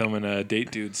outside filming a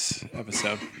Date Dudes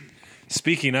episode.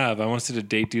 Speaking of, I went to the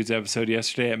Date Dudes episode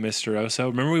yesterday at Mr. Oso.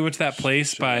 Remember we went to that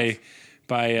place by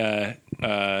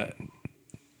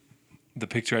the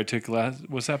picture I took last.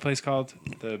 What's that place called?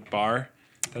 The bar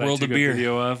that World I of took Beer. a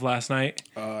video of last night.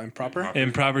 Improper?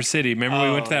 Improper City. Remember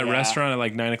we went to that yeah. restaurant at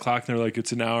like 9 o'clock and they're like,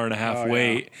 it's an hour and a half Oh, yeah.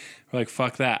 wait. We're like,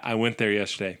 fuck that. I went there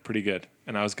yesterday. Pretty good.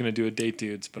 And I was going to do a Date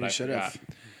Dudes, but You I should've. forgot.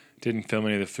 Didn't film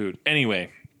any of the food.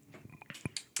 Anyway.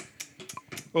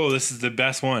 Oh, this is the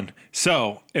best one.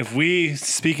 So,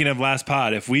 speaking of last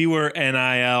pod, if we were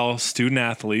NIL student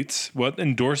athletes, what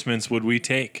endorsements would we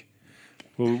take?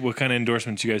 What kind of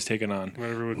endorsements you guys taking on?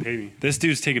 Whatever would pay me. This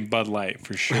dude's taking Bud Light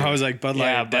for sure. I was like, Bud Light,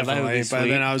 Yeah, Bud Light would be definitely. But sweet.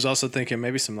 then I was also thinking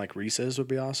maybe some like Reese's would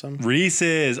be awesome.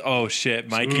 Reese's. Oh shit,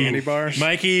 Mikey. candy bars.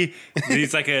 Mikey,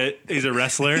 he's a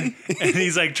wrestler, and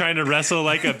he's like trying to wrestle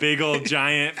like a big old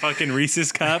giant fucking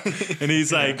Reese's cup, and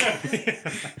he's like, That'd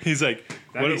be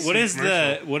what is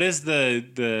commercial. what is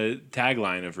the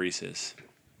tagline of Reese's?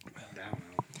 I don't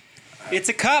know. It's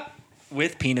a cup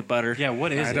with peanut butter. Yeah,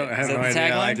 what is I it? don't I have that no the idea.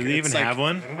 tagline? Like, Do they even it's like, have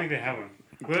one? I don't think they have one.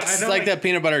 But It's like that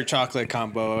peanut butter chocolate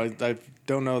combo. I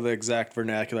don't know the exact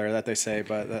vernacular that they say,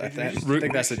 but I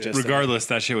think that's the gist. of it. Regardless,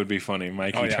 that shit would be funny.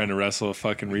 Mikey Oh, yeah. trying to wrestle a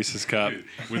fucking Reese's cup.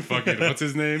 With fucking what's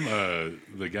his name?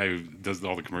 The guy who does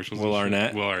all the commercials. Will and shit.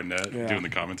 Arnett. Will Arnett Yeah. doing the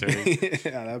commentary.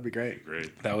 Yeah, that would be great.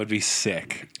 Great. That would be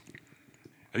sick.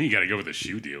 I think you got to go with a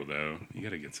shoe deal though. You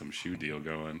got to get some shoe deal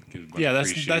going. Get a bunch Yeah, of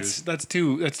free shoes. that's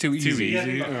too easy.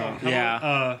 easy.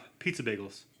 Yeah. Pizza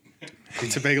bagels.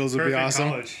 Pizza bagels would be Perfect awesome.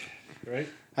 college, right?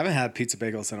 I haven't had pizza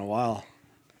bagels in a while,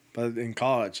 but in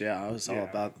college, yeah, I was all Yeah.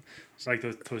 about. It's like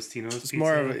those Tostinos. It's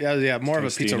more of a, more of a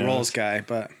pizza Tostinos. rolls guy,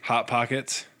 but Hot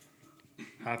Pockets.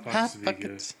 hot hot pockets. Would be good.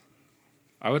 buckets.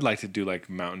 I would like to do like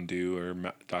Mountain Dew or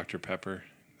Dr. Pepper.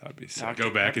 That'd be sick.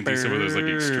 Go back and do some of those like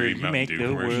You extreme Mountain make Dew the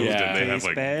commercials. world Did they have taste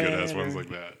like good ass better. ones like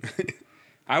that?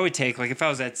 I would take, like, if I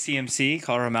was at CMC,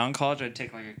 Colorado Mountain College, I'd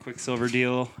take like a Quicksilver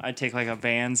deal. I'd take like a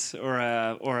Vans or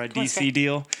a DC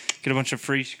deal. Get a bunch of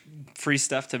free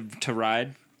stuff to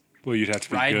ride. Well, you'd have to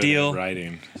be Ride good deal. at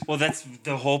riding. Well, that's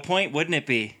the whole point, wouldn't it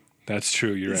be? That's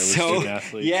true. You're right. We're So student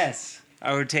athletes. yes,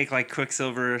 I would take like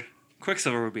Quicksilver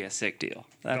Quicksilver would be a sick deal.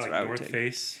 That's like what I would North take.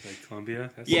 Face, like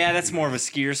Columbia. Yeah, that's more of a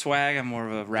skier swag. I'm more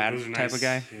of a rad Those are type nice. of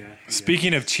guy. Yeah.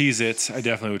 Speaking of Cheez-Its, I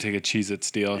definitely would take a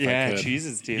Cheez-Its deal if I Yeah, could.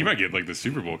 cheeses deal. You might get like the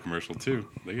Super Bowl commercial too.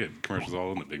 They get commercials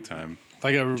all in the big time.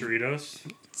 Like a Doritos.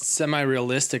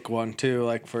 semi-realistic one too,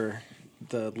 like for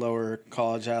the lower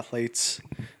college athletes.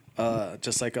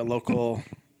 Just like a local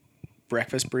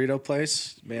breakfast burrito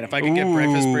place. Man, if I could get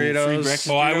breakfast Ooh, burritos, free breakfast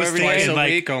Well, I was every day. thinking Twice a like,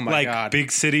 week? Oh my like God.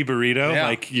 big city burrito, Yeah.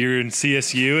 like you're in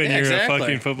CSU and Yeah, you're exactly. a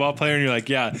fucking football player and you're like,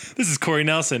 yeah, this is Corey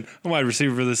Nelson, I'm wide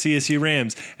receiver for the CSU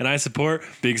Rams, and I support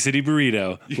big city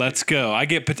burrito. Let's go.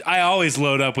 I always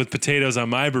load up with potatoes on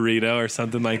my burrito or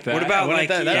something like that. What about wouldn't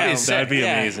like that'd be sick. That'd be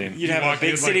amazing. You'd have a walk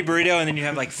big in, city like- burrito, and then you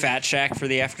have like Fat Shack for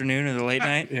the afternoon or the late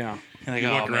night. yeah. You're like, You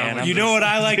oh walk around man, like I'm You know what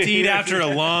I like to eat after a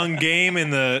long game in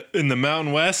the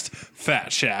Mountain West?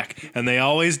 Fat Shack, and they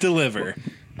always deliver.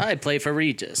 I play for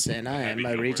Regis, and I am be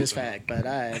a no Regis worse fag, but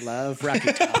I love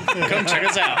Rocky Top. Come check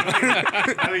us out.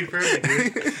 That'd be perfect,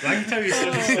 dude. Like tell you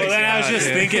something. Well, then I was just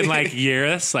thinking like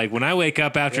Yaris. Like when I wake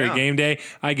up after Yeah. a game day,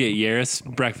 I get Yaris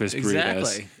breakfast burritos.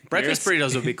 Exactly. Breakfast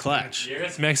burritos would be clutch.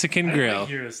 Yaris Mexican I don't Grill. like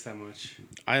Heroes that much.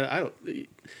 I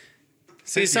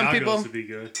see some Santiago's people. would be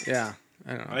good. Yeah.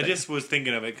 I don't know. I just was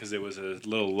thinking of it because it was a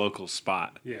little local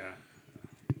spot. Yeah.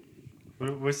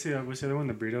 What's the other one?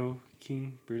 The Burrito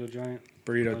King, Burrito Giant.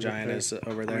 burrito giant is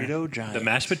over there. burrito giant. The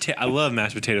mashed potato. I love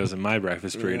mashed potatoes in my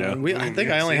breakfast burrito. I think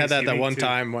Yeah, I only had that me one too.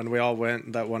 time when we all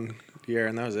went that one year,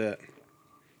 and that was it.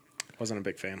 Wasn't a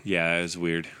big fan. Yeah, it was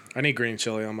weird. I need green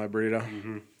chili on my burrito.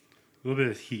 A little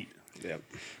bit of heat. Yep.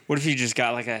 What if you just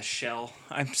got like a Shell?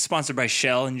 I'm sponsored by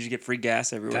Shell, and you just get free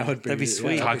gas everywhere. That'd be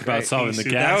sweet. yeah. Talk about great. solving the That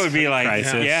gas. That would be like,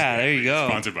 crisis. yeah, there you go.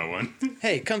 Sponsored by one.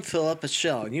 Hey, come fill up a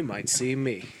shell, and you might see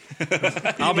me.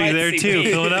 I'll be might there see too, me.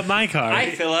 filling up my car.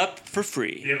 I fill up for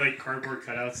free. You have like cardboard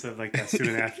cutouts of like that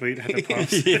student athlete at the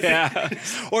pumps. Yeah.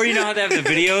 Or you know how they have the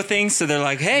video thing, so they're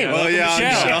like, hey, Oh, welcome yeah, to on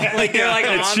Shell. Shell. Like they're like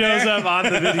It on shows there. up on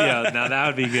the video. Now that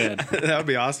would be good. That would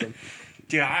be awesome.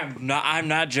 Dude, I'm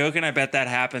not joking. I bet that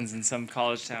happens in some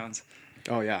college towns.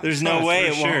 Oh yeah. There's no way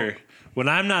it For sure. won't. When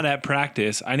I'm not at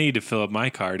practice, I need to fill up my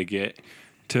car to get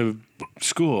to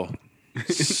school.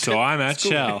 So I'm at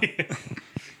Shell.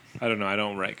 I don't know. I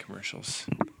don't write commercials.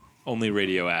 Only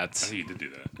radio I ads. think you did do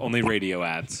that. Only radio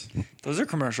ads. Those are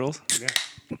commercials.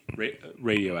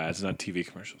 Radio ads, not TV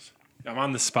commercials. I'm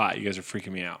on the spot. You guys are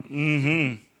freaking me out.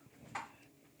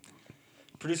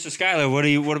 Producer Skylar,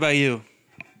 what about you?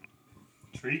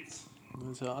 Treats.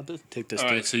 So I'll just take this. All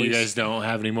right, so you guys don't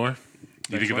have any more?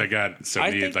 Do you think if I got I Sony,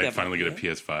 think it'd like that finally might get a be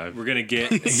PS5? We're gonna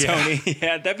get Sony.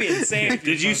 Yeah, that'd be insane.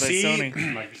 Did you Sponsored by see-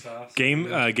 Sony.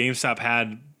 Microsoft. GameStop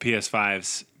had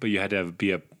PS5s, but you had to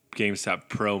be a GameStop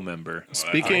Pro member.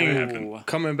 Speaking,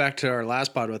 coming back to our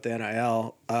last pod with the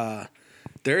NIL,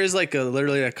 there is like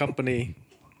literally a company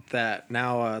that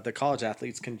now the college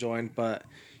athletes can join, but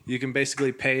you can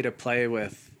basically pay to play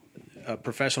with a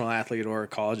professional athlete or a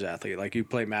college athlete. Like you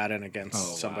play Madden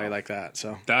against somebody like that.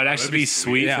 So That would actually be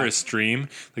sweet Yeah. for a stream.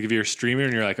 Like if you're a streamer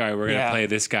and you're like, all right, we're gonna Yeah. play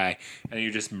this guy, and you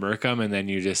just murk him, and then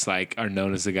you just like are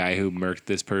known as the guy who murked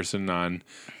this person on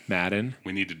Madden.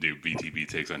 We need to do BTB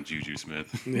takes on Juju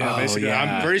Smith. yeah, Oh, basically, yeah.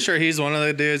 I'm pretty sure he's one of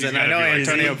the dudes, He's and I gotta know be like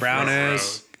Antonio front Brown row.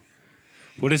 is.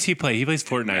 What does he play? He plays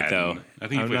Fortnite Madden. though. I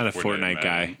think he I'm plays not a Fortnite Fortnite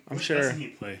guy. Madden. I'm What sure. doesn't he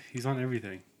play? He's on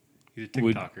everything. He's a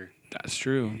Would- TikToker. That's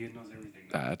true. He knows everything.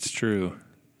 That's true.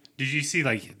 Did you see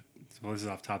like? Well, this is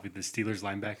off topic. The Steelers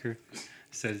linebacker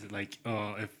says like,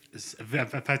 "Oh, if I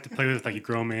have to play with like a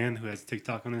grown man who has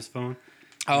TikTok on his phone,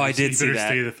 Oh, I you did see better that.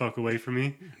 stay the fuck away from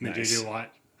me." And then Nice. JJ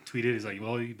Watt tweeted, "He's like,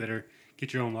 well, you better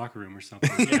get your own locker room or something."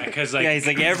 Because Yeah, he's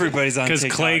like everybody's on because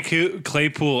TikTok.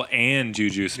 Claypool and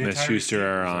Juju entire Smith-Schuster team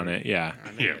are is on on it. Yeah.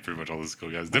 Yeah, pretty much all the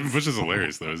skill guys. Devin Bush is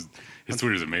hilarious though. His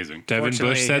Twitter's amazing. Devin Bush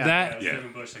Fortunately, said yeah. that. Yeah.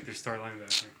 Devin Bush, like their star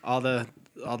linebacker.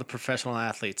 All the professional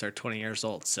athletes are 20 years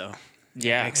old, so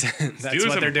Yeah. that's Steelers what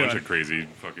have they're a bunch doing. of crazy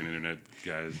fucking internet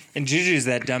guys. And Juju's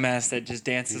that dumbass that just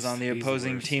dances on the he's the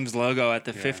opposing worst. team's logo at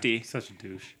the Yeah, 50. Such a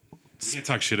douche. You can't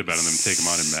talk shit about him and take him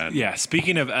on in Madden. Yeah.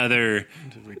 Speaking of other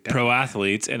pro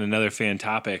athletes and another fan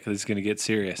topic that's going to get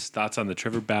serious. Thoughts on the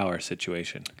Trevor Bauer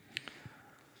situation?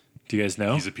 Do you guys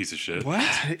know? He's a piece of shit. What?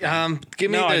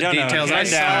 Give me No, I the don't know. details. I Run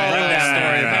saw down, run the down. story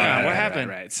Hang about on, it. what happened?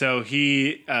 Right. So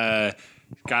he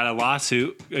got a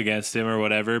lawsuit against him or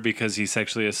whatever because he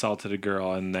sexually assaulted a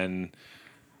girl, and then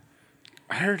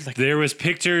I heard like there was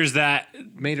pictures that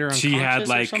made her she had unconscious or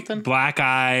like something. black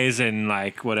eyes and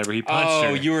like whatever. He punched Oh,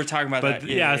 her. you were talking about But that.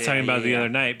 yeah, I was talking about it the other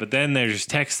night. But then there's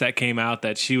text that came out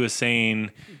that she was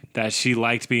saying that she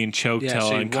liked being choked Yeah, till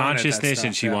she wanted that unconsciousness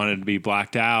and stuff, she yeah. wanted to be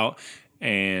blacked out.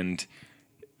 And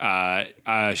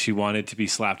she wanted to be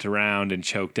slapped around and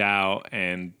choked out,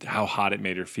 and how hot it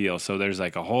made her feel. So there's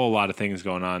like a whole lot of things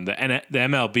going on. The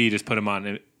MLB just put him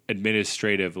on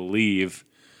administrative leave.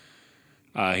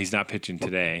 He's not pitching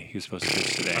today. He was supposed to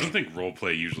pitch today. I don't think role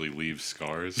play usually leaves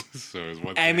scars. So is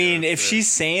what I mean, if she's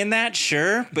saying that,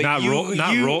 sure, but Not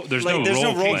role. There's no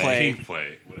role play. Kink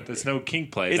play, whatever. There's no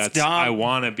kink play. It's That's Dom. I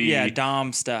want to be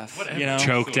Dom stuff. You know,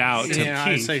 choked out to Yeah,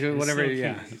 it's kink. like whatever.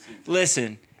 Yeah,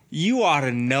 listen, you ought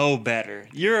to know better.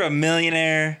 You're a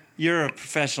millionaire. You're a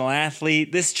professional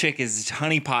athlete. This chick is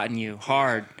honeypotting you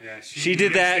hard. Yeah, She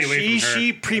did that. stay away from her.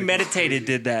 She premeditated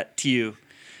did that to you.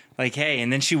 Like, hey,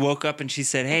 and then she woke up and she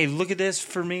said, hey, look at this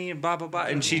for me, and blah, blah, blah.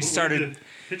 And she started,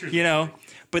 you know.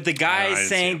 But the guy I is didn't see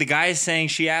saying, it. the guy is saying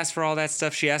she asked for all that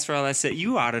stuff. She asked for all that stuff.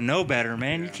 You ought to know better,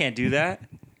 man. You can't do that.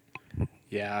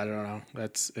 yeah. I don't know.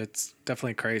 It's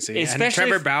definitely crazy. Especially and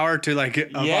Trevor if- Bauer, too. Like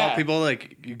of Yeah. all people,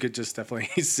 like you could just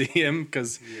definitely see him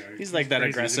because he's like that crazy,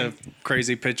 aggressive,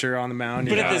 crazy pitcher on the mound.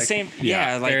 But you at know, the like, same,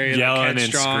 Yeah. like, very Yelling like, and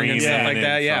headstrong screaming and stuff like and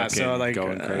that. Yeah. fucking So like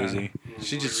going crazy.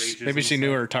 She just Rages maybe and she knew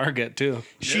stuff. her target too.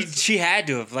 she had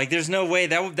to have. Like, there's no way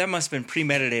that must have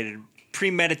been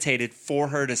premeditated for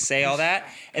her to say all that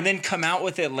and then come out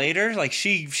with it later. Like,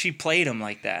 she played him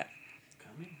like that.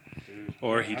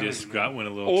 Or he just went a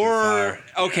little too Or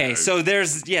far. okay, so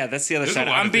that's the other There's a side.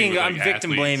 lot of things with, I'm like,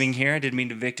 victim athletes. blaming here. I didn't mean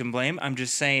to victim blame. I'm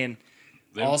just saying.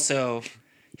 Them- Also,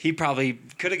 he probably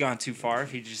could have gone too far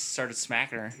if he just started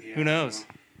smacking her. Who knows?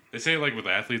 They say like with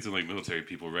athletes and like military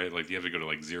people, right? Like you have to go to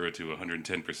like 0 to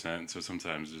 110%. So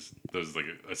sometimes just those like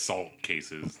assault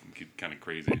cases get kind of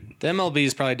crazy. The MLB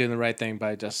is probably doing the right thing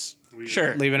by just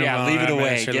Sure. leaving him alone. leave it away.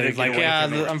 Administrative Get it, leave. Like, away yeah,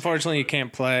 from it. unfortunately you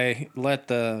can't play. We'll let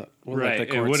the Right. It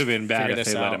courts would have been bad figure if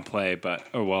this they let out. him play, but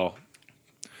oh well.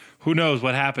 Who knows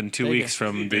what happened 2 weeks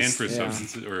from Banned this? for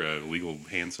substances or illegal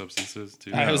hand substances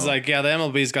too. I was like, yeah, the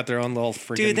MLB's got their own little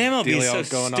freaking Dude, the MLB is dealio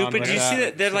so going on stupid. with Did you see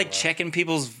that? They're like checking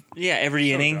people's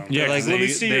every inning. dumb. Yeah, They're like, like let me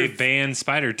see they your banned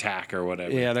spider tack or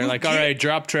whatever. Yeah, they're like, Who all ca- right,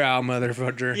 drop trowel,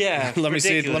 motherfucker. Yeah, let me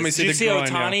see. Let me ridiculous. see Did the you groin.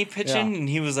 see now. Ohtani pitching? Yeah. And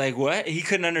he was like, "What?" He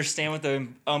couldn't understand what the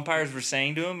umpires were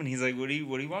saying to him, and he's like, "What do you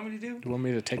want me to do?" You want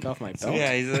me to take off my belt?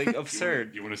 Yeah, he's like,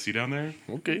 absurd. You want to see down there?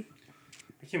 Okay.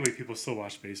 I can't believe people still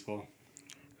watch baseball.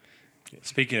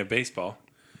 Speaking of baseball,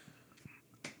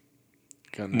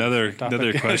 Got another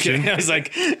question. I was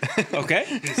like, Okay.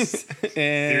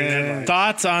 and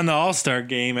Thoughts on the All-Star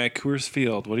game at Coors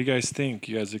Field? What do you guys think?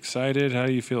 You guys excited? How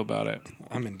do you feel about it?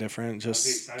 I'm indifferent. Just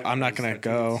excited I'm not for gonna those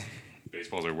go.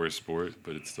 Baseball's our worst sport,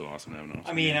 but it's still awesome to have an I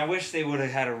awesome mean, game. I wish they would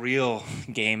have had a real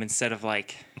game instead of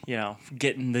like,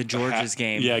 getting the Georgia's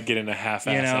game. Yeah, getting a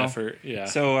half-ass You know? effort. Yeah.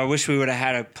 So I wish we would have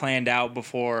had it planned out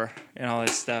before and all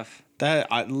this stuff.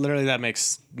 Literally that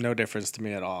makes no difference to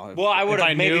me at all. Well, I would If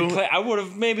have maybe knew- I would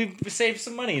have maybe saved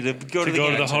some money to go to the go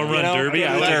game. to the home run you know? derby? Go to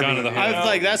I the would have derby, gone to the you home I know? was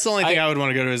like, that's the only thing I would want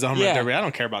to go to is the home Yeah. run derby. I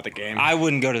don't care about the game. I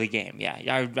wouldn't go to the game.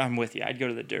 Yeah, I'm with you. I'd go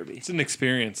to the derby. It's an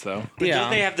experience, though. But Yeah. don't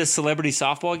they have the celebrity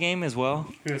softball game as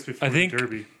well? That's before I think- the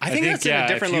Derby. I think that's in a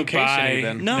different if you location. buy-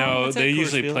 even. No, it's at they Coors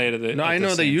usually Field. play it at the. No, at I the know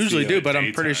they same usually field. do, but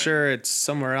I'm pretty Daytime. sure it's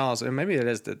somewhere else. And maybe it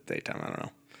is the daytime. I don't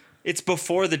know. It's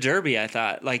before the derby. I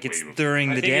thought like it's Wait, during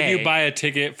I the think day. if you buy a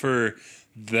ticket for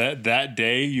that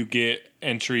day, you get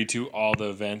entry to all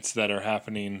the events that are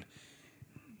happening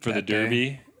for That the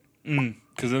day? derby.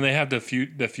 Because then they have the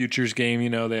futures game.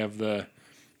 You know, they have the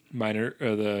minor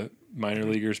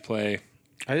leaguers play.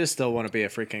 I just still want to be a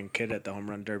freaking kid at the home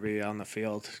run derby on the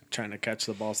field, trying to catch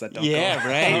the balls that don't yeah, go.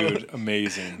 right. Dude,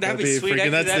 amazing. That'd be That'd be sweet. freaking- I'd do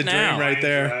that's that the dream, now. right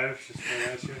there. Drive, just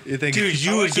throw at you. You think, Dude,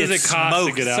 you How would much get does it cost to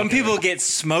smoked. get out Some there? people get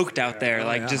smoked out there,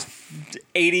 like yeah. just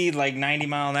 80, like 90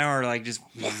 mile an hour, like just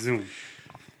Zoom.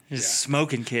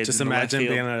 smoking kids. just in the left imagine field.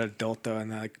 being an adult though, and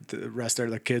like the rest are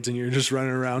the kids, and you're just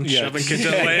running around Yeah. shoving kids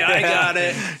out of the way. I got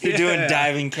it. You're doing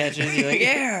diving catches. You're like,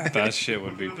 yeah. That shit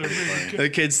would be pretty funny. The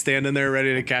kid's standing there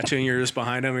ready to catch you, and you're just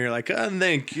behind him, and you're like, oh,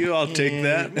 thank you, I'll take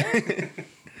that.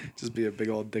 Just be a big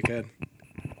old dickhead.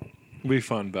 It'd be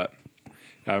fun, but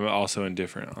I'm also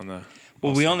indifferent on the.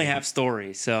 Well, we only have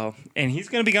Story, so and he's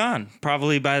gonna be gone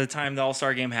probably by the time the All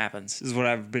Star game happens. Is what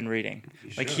I've been reading.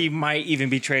 Like he might even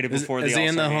be traded Is, before is the he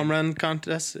in the All-Star home game. run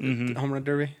contest? Home run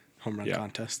derby? Home run Yeah.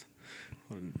 contest.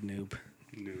 What a noob.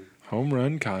 Home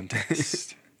run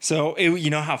contest. So you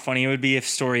know how funny it would be if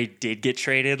Story did get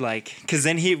traded, like because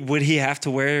then would he have to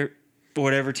wear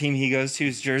whatever team he goes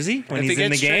to's jersey when If he's he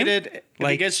in the gets game? traded, if he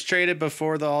Like- gets traded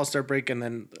before the All Star break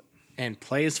and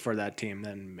plays for that team,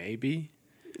 then maybe.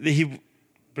 He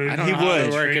But I don't He know how it would.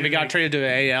 would work. If he Traded, got like- traded to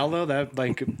AL though, that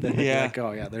like then he'd be Yeah. like,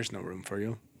 oh yeah, there's no room for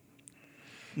you.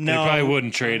 no They probably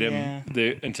wouldn't trade him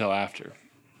yeah. until after.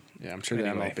 Yeah, I'm sure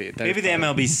Anyway. the MLB. Maybe the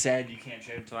MLB said you can't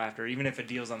trade until after, even if a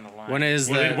deal's on the line. When is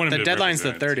Well, they want the him to deadline's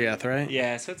the represent. 30th, right?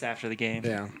 Yeah, so it's after the game.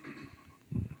 Yeah.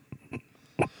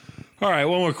 All right,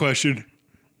 one more question.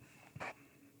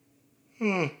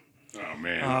 Oh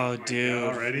man. Oh, dude.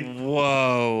 already?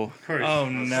 Whoa. Corey. Oh,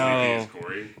 no.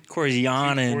 Corey. Corey's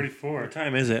yawning. 44. What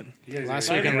time is it? You guys Last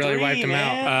are- weekend really wiped them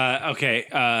out.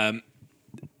 Okay.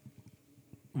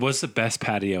 What's the best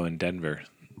patio in Denver?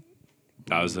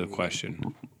 That was the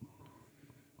question.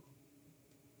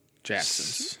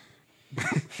 Jackson's.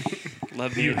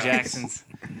 Love View Jackson's.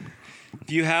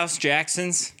 View House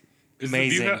Jackson's. Is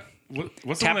Amazing. The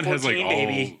what's the Tap one that has like 14, all?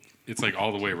 baby. It's like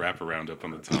all the way wraparound up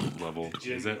on the top level.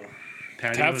 Is it?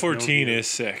 Patio Tab with 14 no view. is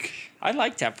sick, I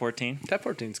like Tap 14. Tap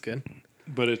 14's good.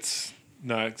 but it's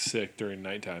not sick during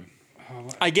nighttime.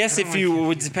 I guess I if don't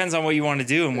you, it depends on what you want to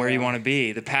do and where you want to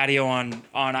be. The patio on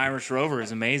Irish Rover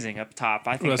is amazing up top.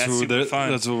 I think that's super fun.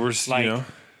 That's what we're, Like,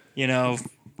 you know,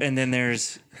 and then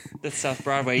there's the South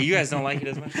Broadway. You guys don't like it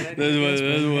as much as I do.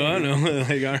 That's what I know.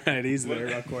 Like, all right, he's there,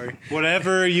 Rock Quarry.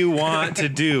 whatever you want to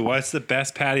do. What's the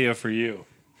best patio for you?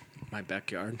 My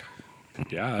backyard.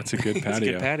 Yeah, that's a good It's a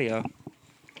patio. good patio.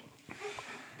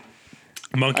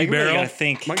 Monkey I really Barrel. gotta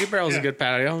think. Monkey Barrel's Yeah. a good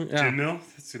patio. Yeah. Gin Mill.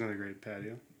 That's another great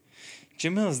patio.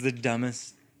 Jim Hill is the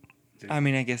dumbest. I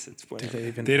mean, I guess it's Do whatever. they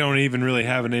even? They don't even really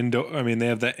have an indoor. I mean, they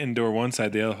have that indoor one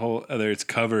side. The whole other, it's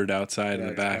covered outside in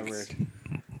the it's back. covered.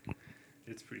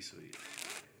 It's pretty sweet.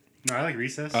 No, I like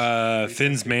Recess.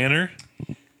 Finn's Manor.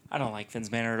 I don't like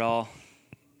Finn's Manor at all.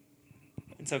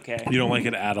 It's okay. You don't like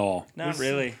it at all. Not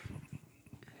really.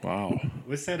 Wow.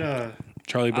 What's that?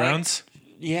 Charlie Brown's.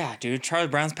 Yeah, dude. Charlie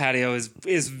Brown's patio is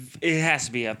it has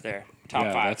to be up there. Top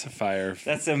Yeah, five. that's a fire.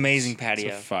 That's an amazing It's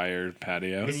patio. a fire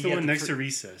patio. What's you the get one the next to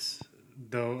Recess?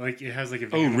 Though, like it has like a.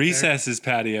 van Oh, up there. Recess's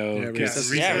patio. Yeah, gets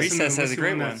Recess. Yeah, and Recess then has what's a the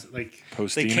great that's, Like The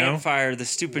Postino. campfire, the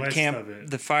stupid West camp, of it.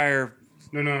 the fire.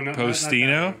 no, not Postino?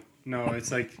 that one. No,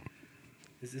 it's like.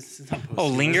 It's not Postino. Oh,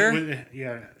 Linger?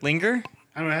 Yeah, Linger?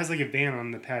 I don't know. It has like a van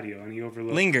on the patio, and you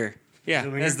overlook. Linger. Yeah, Is it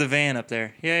Linger? there's the van up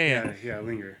there. Yeah. Yeah,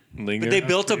 Linger. Linger. But they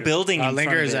built a pretty good. building in front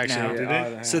Linger of is it actually.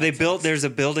 now. So they built. There's a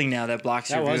building now that blocks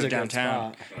your That view was of a good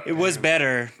downtown. spot. It was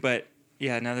better, but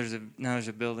yeah, now there's a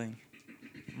building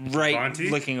right Avanti?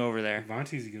 looking over there.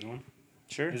 Avanti's a good one.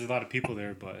 Sure. There's a lot of people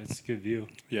there, but it's a good view.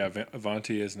 Yeah,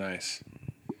 Avanti is nice.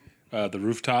 The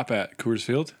rooftop at Coors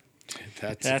Field.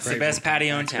 That's a the great best one.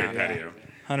 patio in Great town. patio.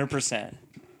 100%.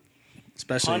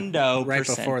 Especially Hundo right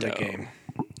before the percento. game.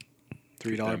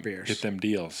 $3 beers. Get them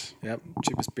deals. Yep,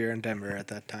 cheapest beer in Denver at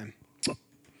that time.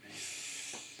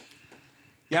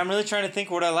 Yeah, I'm really trying to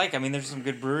think what I like. I mean, there's some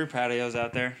good brewery patios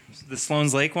out there. The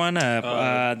Sloan's Lake one,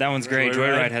 that one's great.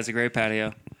 Joyride? Joyride has a great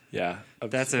patio. Yeah,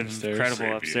 That's upstairs. incredible Great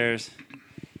view. upstairs.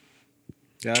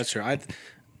 Yeah, that's true.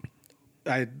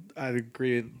 I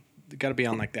agree. Got to be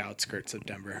on like the outskirts of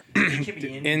Denver.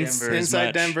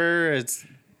 Inside Denver, it's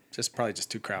probably just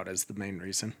too crowded. Is the main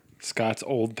reason. Scott's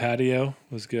old patio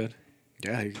was good.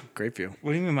 Yeah, great view.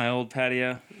 What do you mean my old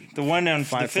patio? The one down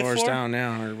 5 the fifth floors floor? down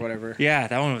now or whatever. Yeah,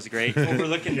 that one was great.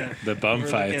 Overlooking The bum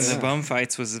fights. the bum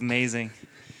fights was amazing.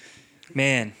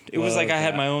 Man, it was like Love I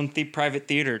had that. my own private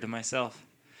theater to myself.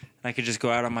 I could just go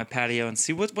out on my patio and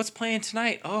see what's playing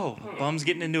tonight. Oh, a bum's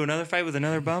getting into another fight with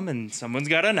another bum, and someone's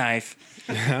got a knife.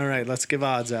 All right, let's give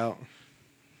odds out.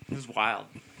 It was wild.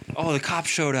 Oh, the cops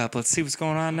showed up. Let's see what's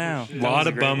going on now. A lot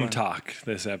of bum talk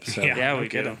this episode. Yeah, we Okay.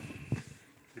 get them.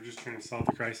 We're just trying to solve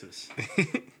the crisis.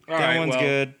 All That one's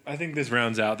good. I think this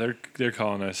rounds out. They're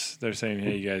calling us. They're saying,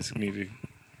 "Hey, you guys need to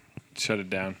shut it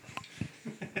down."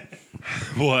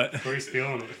 What? Corey's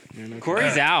feeling it.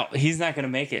 Corey's out. He's not going to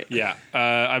make it. Yeah,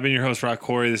 I've been your host, Rock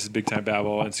Corey. This is Big Time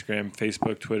Babble. Instagram,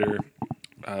 Facebook, Twitter,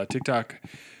 TikTok.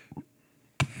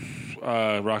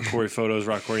 Rock Corey photos,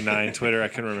 Rock Corey 9, Twitter. I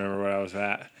couldn't remember where I was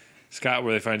at. Scott,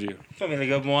 where they find you? Find me the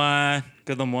Goodlum 1,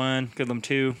 Goodlum 1, Goodlum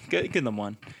 2, Goodlum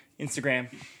 1. Instagram.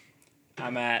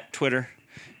 I'm at twitter.com,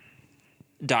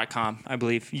 I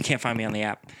believe. You can't find me on the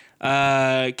app.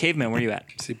 Caveman, where you at?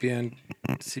 CPTN.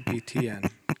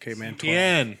 Caveman 12.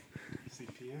 Ian.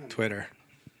 Twitter.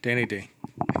 Danny D.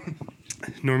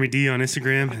 Normie D on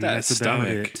Instagram, and that that's about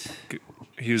stomach. it.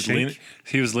 He was Shank? leaning.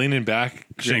 He was leaning back.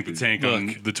 Shank the Tank Look,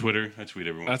 on the Twitter. I tweet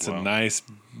everyone. that's a nice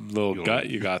little gut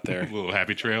you got there. little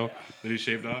happy trail that he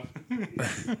shaved off.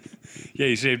 Yeah,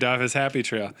 you shaved off his happy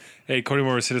trail. Hey, Cody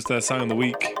Morris hit us with that song of the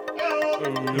week.